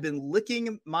 I have been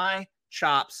licking my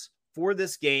chops for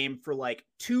this game for like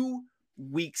 2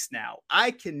 weeks now.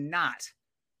 I cannot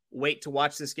wait to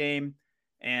watch this game.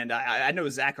 And I know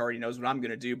Zach already knows what I'm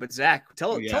going to do, but Zach,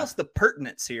 tell us the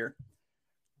pertinence here.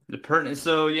 The pertinence.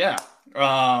 So yeah.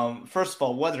 First of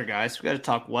all, weather, guys. We got to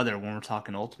talk weather when we're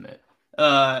talking Ultimate.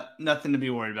 Nothing to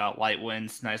be worried about. Light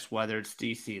winds, nice weather. It's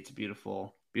DC. It's a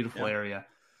beautiful, beautiful area.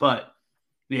 But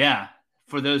yeah,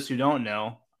 for those who don't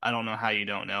know, I don't know how you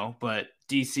don't know, but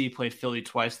DC played Philly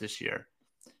twice this year.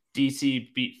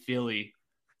 DC beat Philly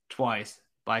twice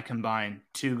by combined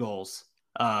 2 goals.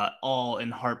 All in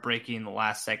heartbreaking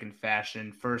last-second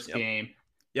fashion. First game.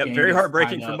 Yep, very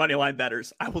heartbreaking for moneyline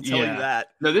bettors. I will tell you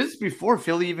that. No, this is before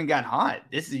Philly even got hot.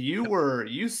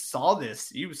 You saw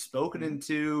this. You spoken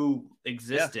into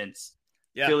existence.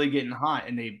 Yeah. Philly getting hot,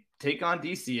 and they take on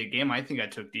DC, a game I think I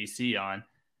took DC on,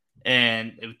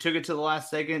 and it took it to the last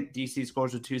second. DC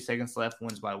scores with 2 seconds left,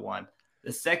 wins by 1.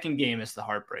 The second game is the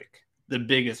heartbreak, the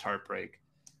biggest heartbreak,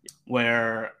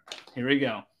 where here we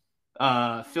go.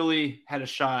 Philly had a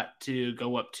shot to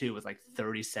go up 2 with like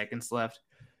 30 seconds left.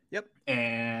 Yep.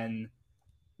 And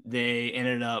they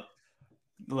ended up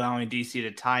allowing DC to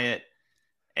tie it.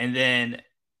 And then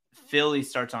Philly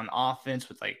starts on offense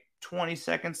with like 20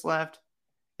 seconds left.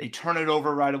 They turn it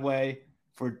over right away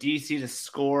for DC to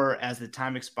score as the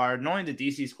time expired. Not only did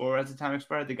DC score as the time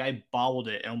expired, the guy bobbled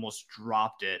it and almost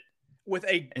dropped it.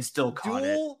 And still caught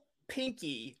it. Dual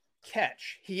pinky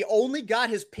catch. He only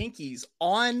got his pinkies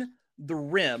on the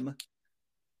rim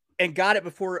and got it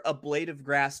before a blade of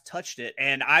grass touched it.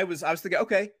 And I was thinking,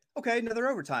 okay, another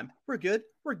overtime. We're good.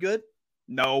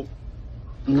 No.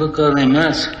 Look how they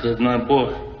mess with my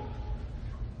boy.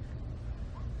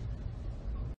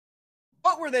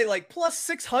 What were they, like plus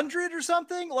 600 or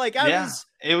something?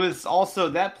 It was also,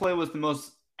 that play was the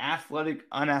most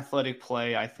unathletic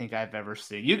play I think I've ever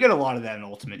seen. You get a lot of that in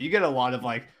Ultimate. You get a lot of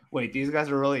like, wait, these guys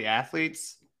are really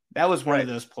athletes? That was one of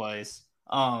those plays.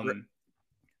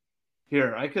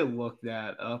 Here, I could look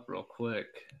that up real quick.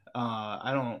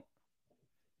 DC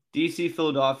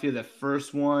Philadelphia, the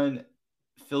first one,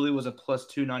 Philly was a plus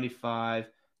 295.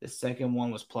 The second one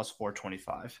was plus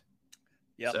 425.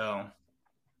 Yep. So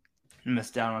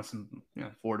missed out on some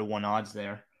 4-1 odds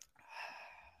there.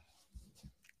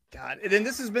 God. And then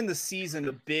this has been the season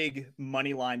of big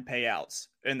money line payouts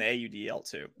in the AUDL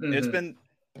too. Mm-hmm. It's been,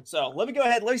 so let me go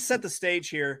ahead. Let me set the stage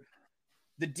here.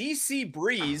 The DC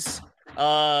Breeze,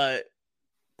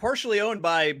 partially owned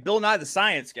by Bill Nye the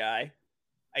Science Guy,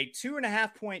 a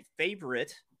 2.5 point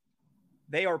favorite.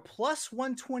 They are plus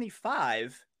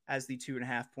 125 as the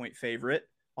 2.5 point favorite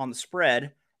on the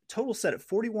spread. Total set at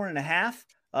 41.5.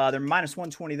 They're minus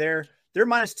 120 there. They're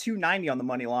minus 290 on the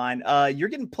money line. You're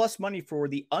getting plus money for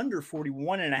the under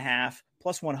 41.5,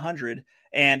 plus 100,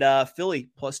 and Philly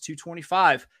plus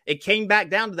 225. It came back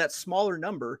down to that smaller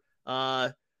number.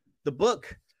 The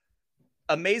book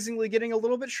amazingly getting a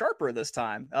little bit sharper this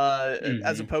time,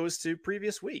 as opposed to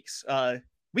previous weeks.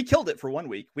 We killed it for 1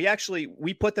 week.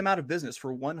 We put them out of business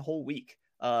for one whole week.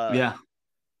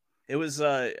 It was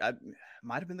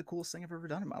might have been the coolest thing I've ever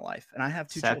done in my life, and I have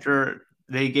two children. After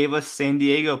they gave us San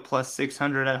Diego plus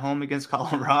 600 at home against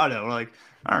Colorado, we're like,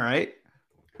 all right,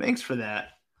 thanks for that.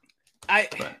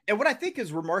 And what I think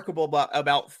is remarkable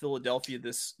about Philadelphia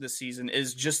this season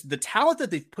is just the talent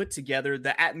that they've put together,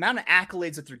 the amount of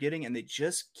accolades that they're getting, and they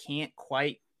just can't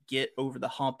quite get over the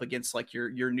hump against like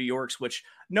your New Yorks, which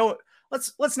no,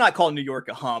 let's not call New York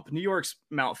a hump. New York's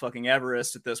Mount fucking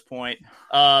Everest at this point.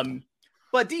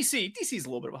 But DC's a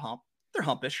little bit of a hump. They're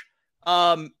humpish.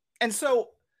 And so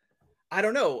I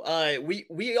don't know.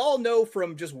 We all know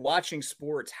from just watching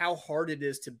sports how hard it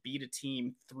is to beat a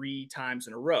team 3 times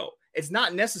in a row. It's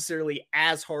not necessarily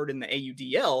as hard in the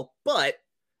AUDL, but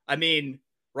I mean,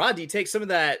 Rod, do you take some of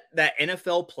that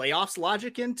NFL playoffs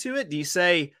logic into it? Do you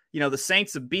say, the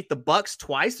Saints have beat the Bucks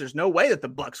twice? There's no way that the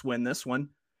Bucks win this one.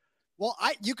 Well,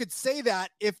 you could say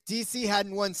that if DC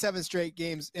hadn't won 7 straight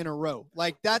games in a row.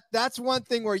 Like that's one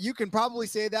thing where you can probably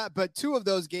say that, but 2 of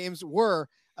those games were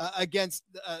against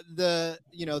their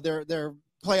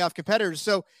playoff competitors.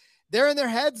 So they're in their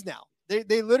heads now.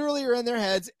 They literally are in their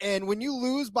heads. And when you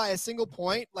lose by a single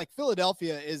point, like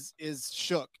Philadelphia is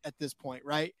shook at this point,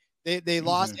 right? They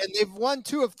lost and they've won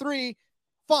 2 of 3.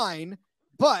 Fine.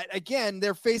 But again,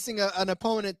 they're facing an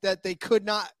opponent that they could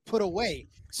not put away.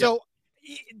 So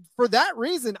for that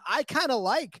reason, I kind of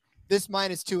like this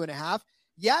minus 2.5.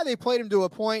 Yeah, they played him to a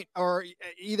point or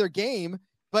either game,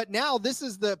 but now this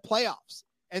is the playoffs.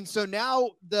 And so now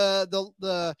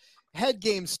the head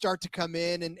games start to come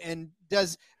in and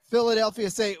does Philadelphia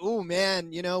say, oh man,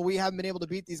 we haven't been able to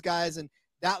beat these guys. And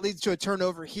that leads to a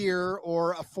turnover here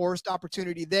or a forced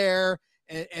opportunity there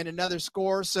and another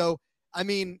score. So, I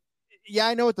mean, yeah,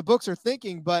 I know what the books are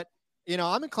thinking, but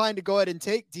I'm inclined to go ahead and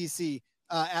take DC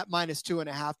at minus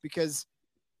 2.5 because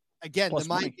again, plus the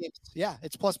mind games,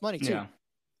 it's plus money too.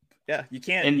 Yeah, you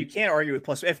can't argue with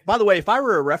plus. By the way, if I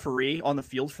were a referee on the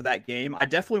field for that game, I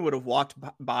definitely would have walked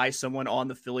by someone on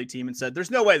the Philly team and said,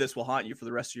 "There's no way this will haunt you for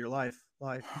the rest of your life."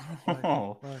 Life.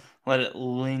 Let it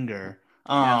linger.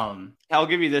 I'll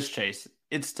give you this, Chase.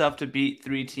 It's tough to beat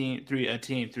a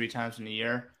team 3 times in a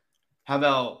year. How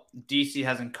about DC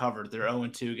hasn't covered? They're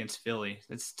 0-2 against Philly.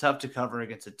 It's tough to cover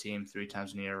against a team 3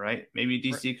 times in a year, right? Maybe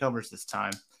DC covers this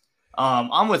time.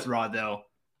 I'm with Rod, though.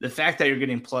 The fact that you're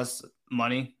getting plus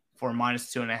money for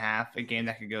minus 2.5, a game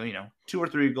that could go, 2 or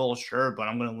 3 goals, sure, but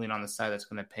I'm going to lean on the side that's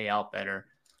going to pay out better.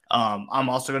 I'm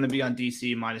also going to be on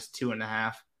DC minus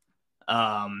 2.5.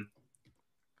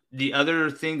 The other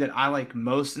thing that I like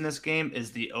most in this game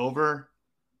is the over.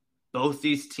 Both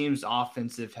these teams'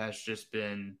 offensive has just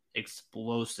been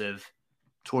explosive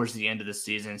towards the end of the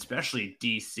season, especially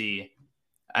DC.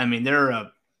 I mean, they're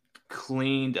a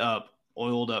cleaned up,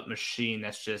 oiled up machine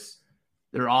that's just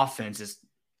their offense is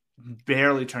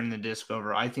barely turning the disc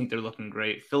over. I think they're looking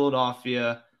great.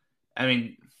 Philadelphia, I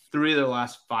mean, 3 of their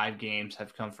last 5 games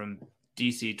have come from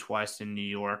DC, twice in New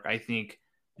York. I think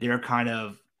they're kind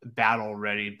of battle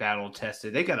ready, battle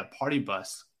tested. They got a party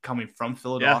bus coming from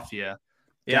Philadelphia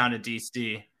down to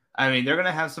DC. I mean, they're going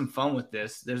to have some fun with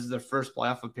this. This is their first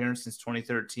playoff appearance since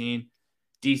 2013.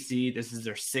 DC, this is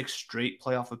their 6th straight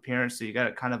playoff appearance. So you got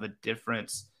a kind of a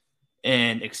difference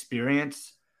in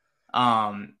experience,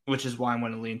 which is why I'm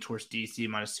going to lean towards DC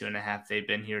minus 2.5. They've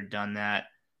been here, done that.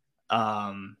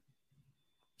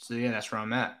 So yeah, that's where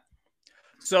I'm at.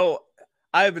 So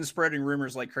I've been spreading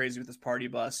rumors like crazy with this party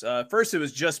bus. First, it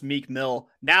was just Meek Mill.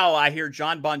 Now I hear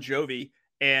John Bon Jovi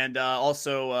and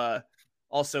also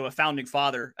a founding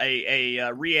father,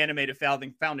 a reanimated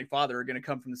founding father are going to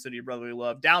come from the city of brotherly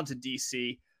love down to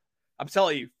DC. I'm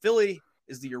telling you, Philly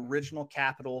is the original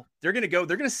capital. They're going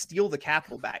to steal the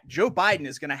capital back. Joe Biden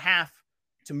is going to have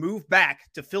to move back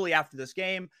to Philly after this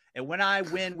game. And when I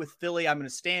win with Philly, I'm going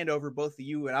to stand over both of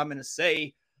you and I'm going to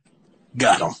say,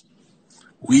 got him.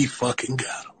 We fucking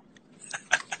got him.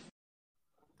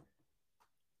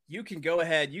 You can go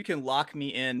ahead. You can lock me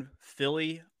in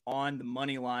Philly on the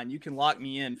money line. You can lock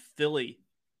me in Philly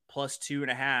plus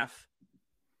 2.5,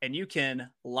 and you can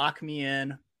lock me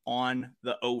in on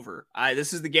the over.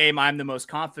 This is the game I'm the most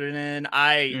confident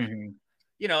in.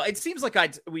 It seems like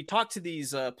we talk to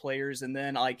these players, and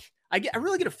then I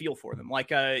really get a feel for them.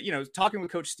 Talking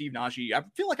with Coach Steve Nagy, I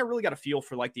feel like I really got a feel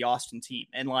for like the Austin team,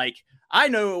 and I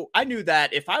knew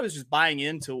that if I was just buying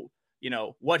into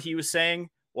what he was saying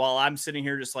while I'm sitting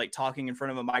here just like talking in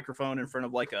front of a microphone in front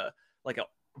of like a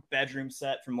bedroom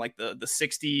set from like the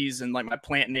 60s and like my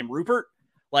plant named Rupert,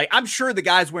 like I'm sure the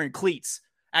guys wearing cleats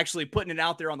actually putting it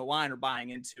out there on the line or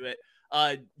buying into it.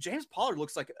 James Pollard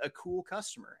looks like a cool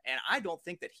customer, and I don't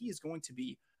think that he is going to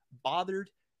be bothered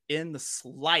in the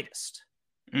slightest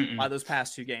by those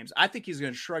past 2 games. I think he's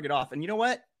going to shrug it off. And you know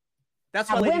what? That's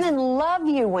Now, why women love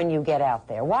you when you get out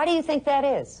there. Why do you think that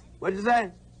is? What'd you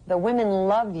say? The women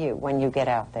love you when you get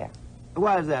out there.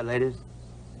 Why is that, ladies?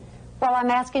 Well,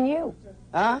 I'm asking you.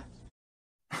 Huh?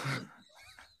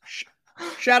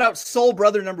 Shout out Soul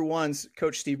Brother number one's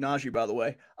Coach Steve Najee, by the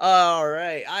way. All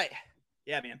right.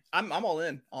 Man, I'm all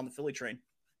in on the Philly train.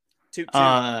 Toot,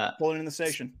 pulling in the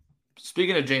station.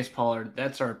 Speaking of James Pollard,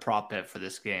 that's our prop bet for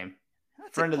this game.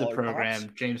 Friend of the program,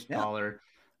 pops. James Yeah. Pollard.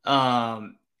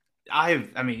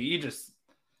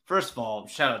 First of all,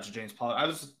 shout out to James Pollard. I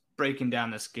was breaking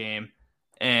down this game,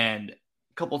 and a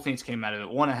couple of things came out of it.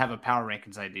 One, I have a power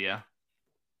rankings idea.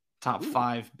 Top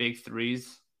 5 big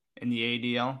threes in the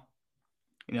ADL.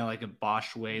 You know, like a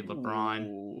Bosch, Wade,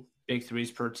 LeBron, big threes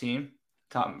per team.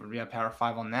 Power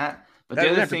 5 on that. But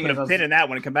the other thing is, put a pin in that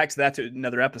when it come back to that to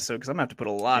another episode, because I'm gonna have to put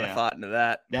a lot of thought into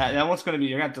that. That one's gonna be,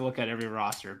 you're gonna have to look at every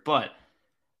roster. But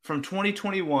from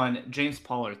 2021, James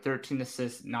Pollard, 13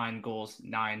 assists, 9 goals,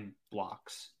 9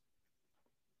 blocks.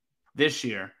 This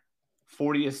year,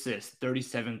 40 assists,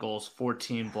 37 goals,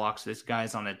 14 blocks. This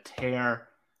guy's on a tear.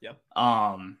 Yep.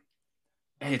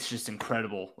 It's just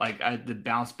incredible. Like the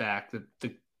bounce back,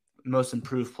 the most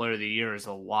improved player of the year is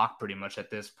a lock pretty much at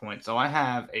this point. So I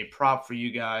have a prop for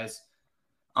you guys.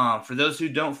 For those who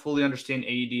don't fully understand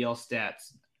AEDL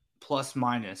stats, plus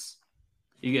minus,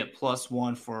 you get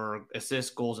 +1 for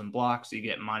assists, goals, and blocks. You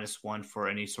get -1 for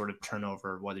any sort of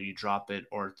turnover, whether you drop it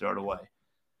or throw it away.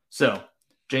 So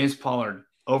James Pollard,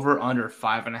 over under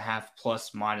 5.5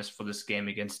 plus minus for this game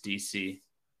against DC.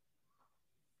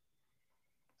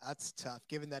 That's tough,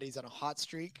 given that he's on a hot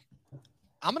streak.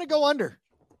 I'm going to go under.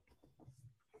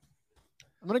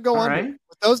 Right.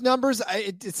 With those numbers,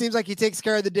 it seems like he takes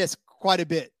care of the disc quite a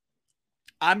bit.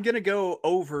 I'm going to go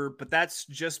over, but that's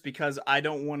just because I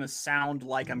don't want to sound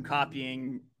like I'm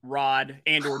copying Rod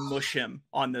and or mush him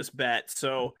on this bet.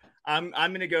 So I'm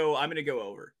going to go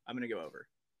over.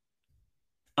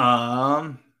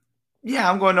 Yeah,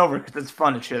 I'm going over because it's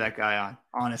fun to cheer that guy on,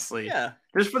 honestly. Yeah.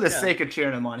 Just for the sake of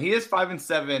cheering him on. He is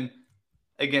 5-7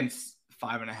 against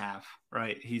 5.5,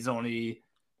 right? He's only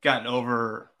gotten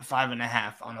over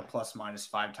 5.5 on a plus minus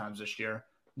 5 times this year.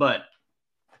 But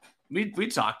we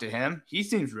talked to him. He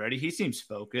seems ready. He seems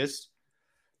focused.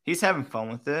 He's having fun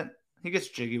with it. He gets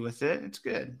jiggy with it. It's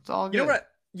good. It's all good.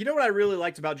 You know what I really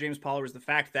liked about James Pollard was the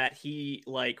fact that he,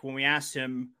 like, when we asked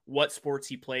him what sports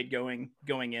he played going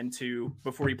into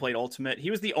before he played Ultimate, he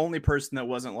was the only person that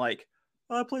wasn't like,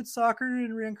 oh, I played soccer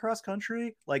and ran cross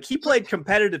country. Like, he played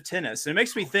competitive tennis. And it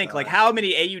makes me think, like, how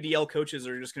many AUDL coaches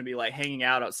are just going to be, like, hanging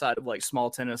out outside of, like, small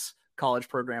tennis college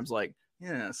programs like,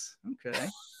 yes, okay.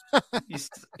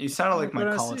 You sounded like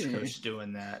my college coach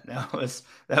doing that. That was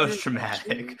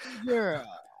dramatic. Yeah.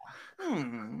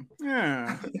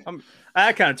 Yeah.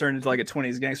 I kind of turned into like a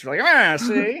 20s gangster, like,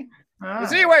 see?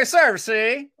 Z-way serve,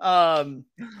 see? Man,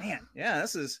 yeah,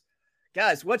 this is,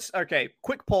 guys, okay,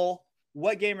 quick poll.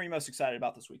 What game are you most excited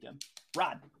about this weekend?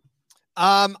 Rod.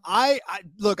 I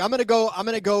look, I'm going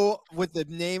to go with the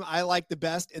name I like the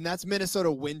best, and that's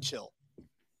Minnesota Wind Chill.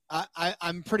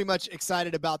 I'm pretty much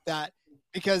excited about that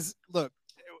because, look,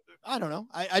 I don't know.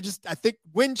 I think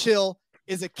Wind Chill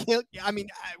is a kill. I mean,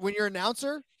 when you're an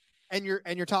announcer and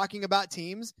you're talking about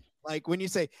teams, like when you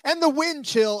say, and the Wind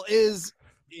Chill is,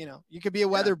 you could be a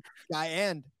weather guy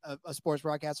and a sports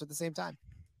broadcaster at the same time.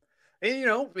 And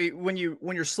when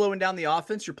you're slowing down the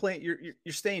offense, you're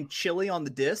staying chilly on the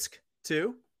disc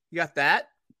too. You got that.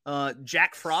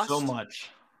 Jack Frost. So much.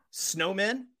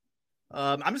 Snowmen.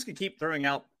 I'm just gonna keep throwing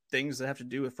out things that have to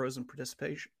do with frozen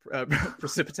precipitation.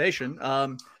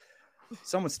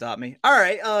 Someone stop me. All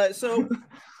right. So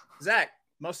Zach,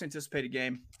 most anticipated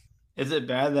game. Is it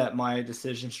bad that my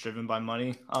decision's driven by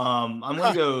money? I'm going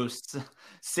to go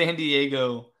San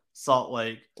Diego, Salt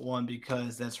Lake, one,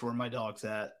 because that's where my dog's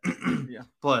at. Yeah.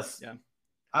 Plus,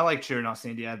 I like cheering on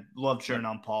San Diego. I love cheering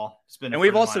on Paul. And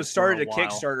we've also started a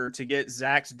Kickstarter to get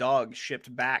Zach's dog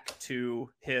shipped back to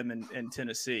him in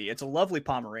Tennessee. It's a lovely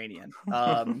Pomeranian.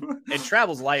 It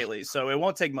travels lightly, so it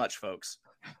won't take much, folks.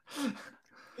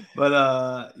 But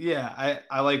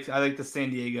I like the San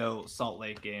Diego Salt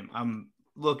Lake game. I'm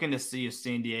looking to see if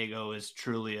San Diego is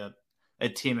truly a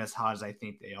team as hot as I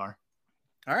think they are.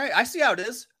 All right, I see how it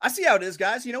is,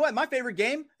 guys. You know what? My favorite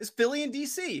game is Philly and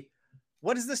DC.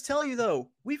 What does this tell you,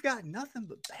 though? We've got nothing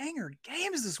but banger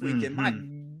games this weekend. My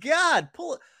God,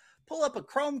 pull up a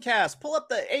Chromecast, pull up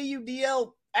the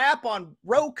AUDL app on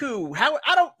Roku.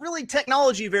 I don't really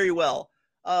technology very well,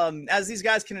 as these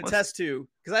guys can attest to,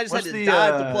 because I just had to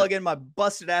dive to plug in my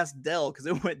busted ass Dell because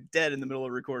it went dead in the middle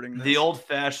of recording this. The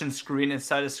old-fashioned screen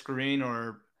inside a screen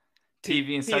or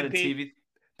TV inside a TV.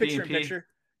 Picture in picture.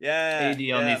 Yeah.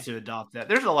 ADL needs to adopt that.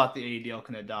 There's a lot the ADL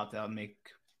can adopt that would make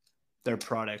their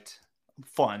product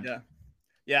fun. Yeah.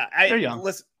 Yeah. They're young.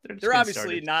 Listen, they're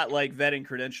obviously not like vetting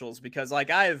credentials because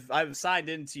like I've signed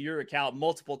into your account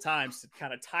multiple times to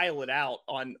kind of tile it out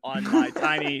on my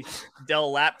tiny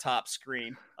Dell laptop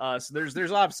screen. So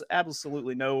there's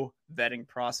absolutely no vetting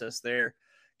process there.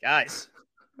 Guys,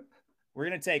 we're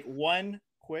going to take one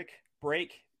quick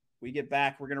break. We get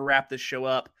back. We're going to wrap this show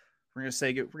up. We're going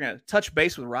to touch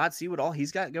base with Rod, see what all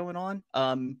he's got going on.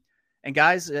 And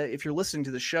guys, if you're listening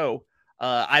to the show,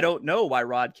 I don't know why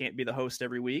Rod can't be the host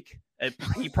every week.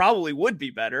 He probably would be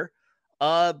better,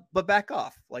 but back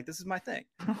off. Like, this is my thing.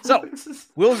 So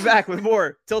we'll be back with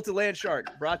more Tilted Land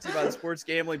Shark, brought to you by the Sports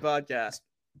Gambling Podcast.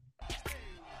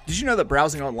 Did you know that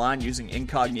browsing online using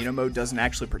incognito mode doesn't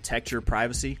actually protect your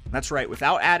privacy? That's right.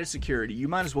 Without added security, you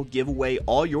might as well give away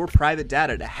all your private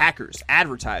data to hackers,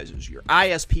 advertisers, your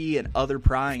ISP, and other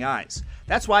prying eyes.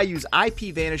 That's why I use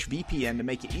IPVanish VPN to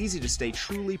make it easy to stay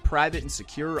truly private and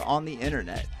secure on the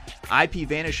internet.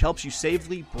 IPVanish helps you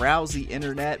safely browse the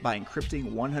internet by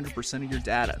encrypting 100% of your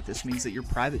data. This means that your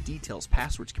private details,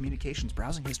 passwords, communications,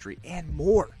 browsing history, and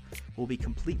more will be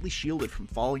completely shielded from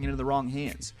falling into the wrong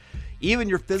hands. Even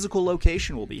your physical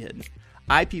location will be hidden.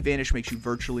 IPVanish makes you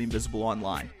virtually invisible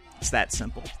online. It's that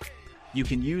simple. You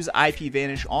can use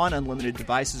IPVanish on unlimited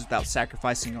devices without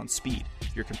sacrificing on speed.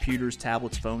 Your computers,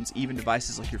 tablets, phones, even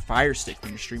devices like your Fire Stick when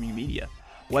you're streaming media.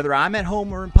 Whether I'm at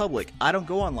home or in public, I don't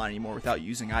go online anymore without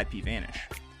using IPVanish.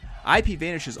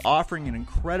 IPVanish is offering an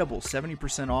incredible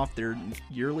 70% off their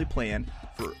yearly plan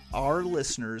for our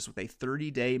listeners with a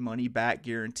 30-day money-back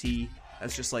guarantee.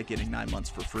 That's just like getting 9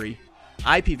 months for free.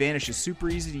 IPVanish is super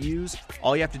easy to use.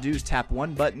 All you have to do is tap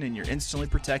one button and you're instantly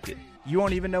protected. You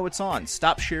won't even know it's on.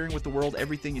 Stop sharing with the world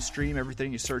everything you stream,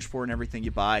 everything you search for, and everything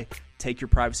you buy. Take your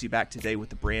privacy back today with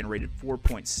the brand rated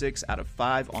 4.6 out of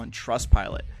 5 on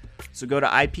Trustpilot. So go to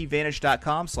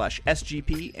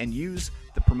ipvanish.com/SGP and use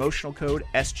the promotional code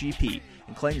SGP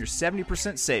and claim your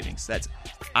 70% savings. That's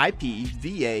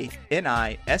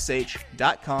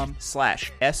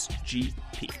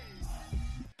ipvanish.com/SGP.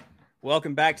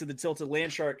 Welcome back to the Tilted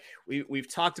Land Shark. We've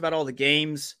talked about all the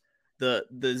games. The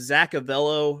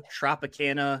Zaccavello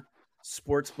Tropicana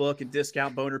Sportsbook and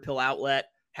Discount Boner Pill Outlet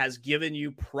has given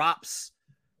you props.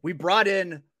 We brought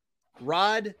in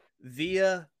Rod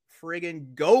Villa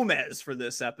friggin' Gomez for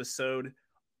this episode.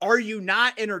 Are you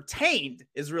not entertained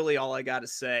is really all I got to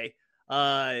say.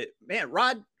 Man,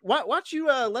 Rod, why don't you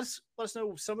let us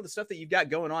know some of the stuff that you've got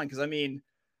going on? Because, I mean,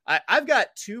 I've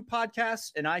got 2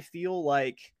 podcasts, and I feel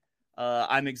like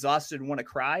I'm exhausted and want to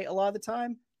cry a lot of the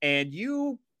time. And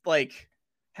you like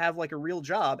have like a real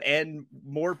job and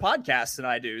more podcasts than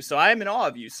I do. So I am in awe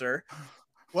of you, sir.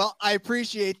 Well, I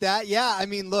appreciate that. Yeah. I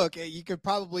mean, look, you could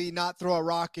probably not throw a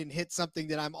rock and hit something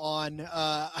that I'm on,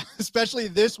 especially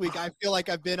this week. I feel like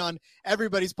I've been on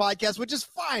everybody's podcast, which is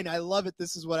fine. I love it.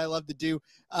 This is what I love to do.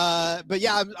 But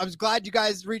yeah, I was glad you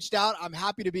guys reached out. I'm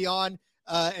happy to be on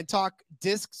and talk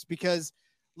discs because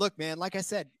look, man, like I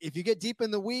said, if you get deep in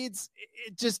the weeds,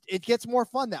 it gets more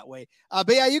fun that way.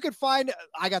 But yeah, you can find,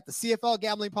 I got the CFL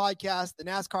gambling podcast, the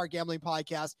NASCAR gambling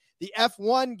podcast, the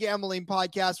F1 gambling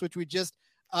podcast, which we just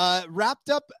wrapped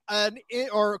up a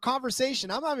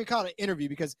conversation. I'm not even calling it an interview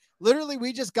because literally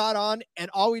we just got on and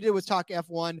all we did was talk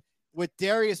F1 with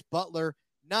Darius Butler,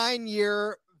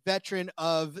 9-year veteran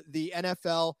of the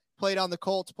NFL, played on the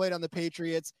Colts, played on the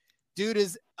Patriots. Dude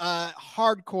is a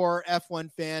hardcore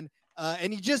F1 fan.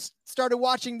 And he just started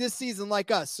watching this season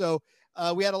like us. So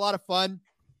we had a lot of fun.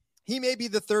 He may be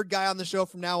the 3rd guy on the show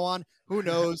from now on. Who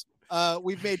knows?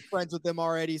 We've made friends with them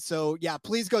already. So yeah,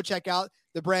 please go check out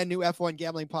the brand new F1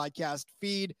 gambling podcast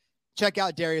feed. Check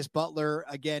out Darius Butler.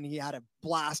 Again, he had a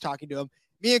blast talking to him.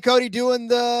 Me and Cody doing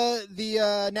the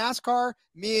NASCAR,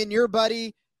 me and your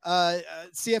buddy,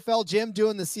 CFL Jim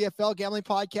doing the CFL gambling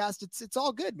podcast. It's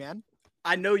all good, man.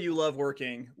 I know you love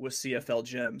working with CFL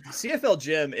Jim. CFL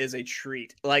Jim is a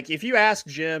treat. Like, if you ask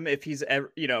Jim if he's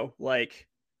ever, like,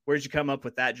 where'd you come up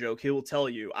with that joke? He will tell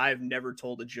you, I've never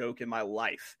told a joke in my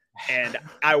life. And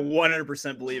I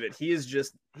 100% believe it. He is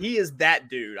that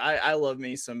dude. I love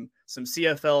me some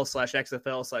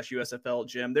CFL/XFL/USFL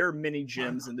Jim. There are many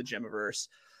Jims in the Jimiverse.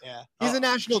 Yeah. He's a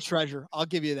national treasure. I'll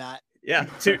give you that. Yeah.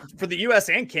 For the US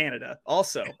and Canada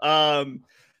also.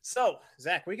 So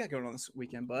Zach, what you got going on this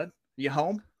weekend, bud? You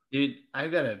home? Dude,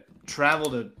 I've got to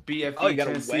travel to BFE,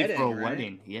 Tennessee for a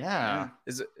wedding. Yeah.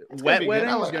 Is it wet wedding?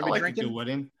 There's going to be drinking?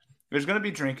 Wedding. There's going to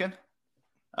be drinking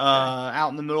out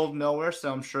in the middle of nowhere, so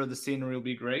I'm sure the scenery will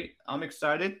be great. I'm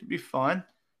excited. It'll be fun.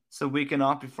 It's a weekend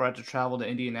off before I have to travel to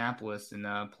Indianapolis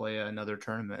and play another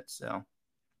tournament. So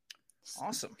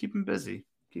awesome. Keep them busy.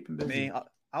 Keep him busy.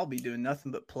 I'll be doing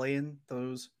nothing but playing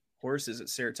those horses at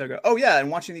Saratoga. Oh yeah, and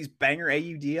watching these banger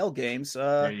AUDL games.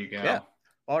 There you go. Yeah.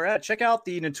 All right, check out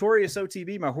the Notorious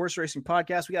OTB, my horse racing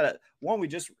podcast. We got one we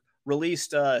just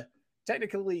released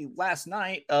technically last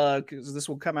night because this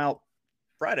will come out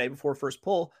Friday before first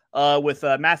pull with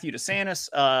Matthew DeSantis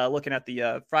looking at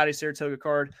the Friday Saratoga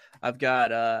card. I've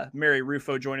got Mary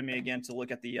Rufo joining me again to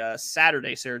look at the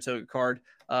Saturday Saratoga card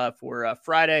for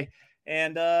Friday.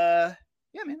 And yeah,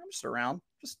 man, I'm just around.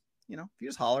 Just, if you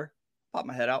just holler, pop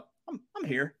my head out. I'm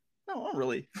here. No, I'm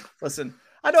really listen.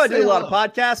 I know I do a lot of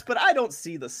podcasts, but I don't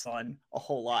see the sun a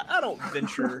whole lot. I don't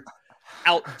venture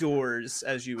outdoors,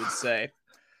 as you would say.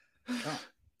 Oh.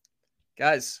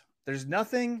 Guys, there's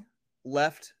nothing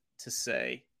left to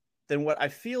say than what I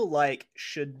feel like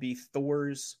should be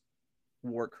Thor's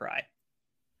war cry.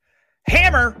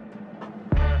 Hammer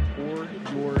or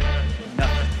your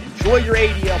nothing. Enjoy your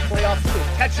ADL playoffs.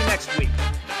 We'll catch you next week.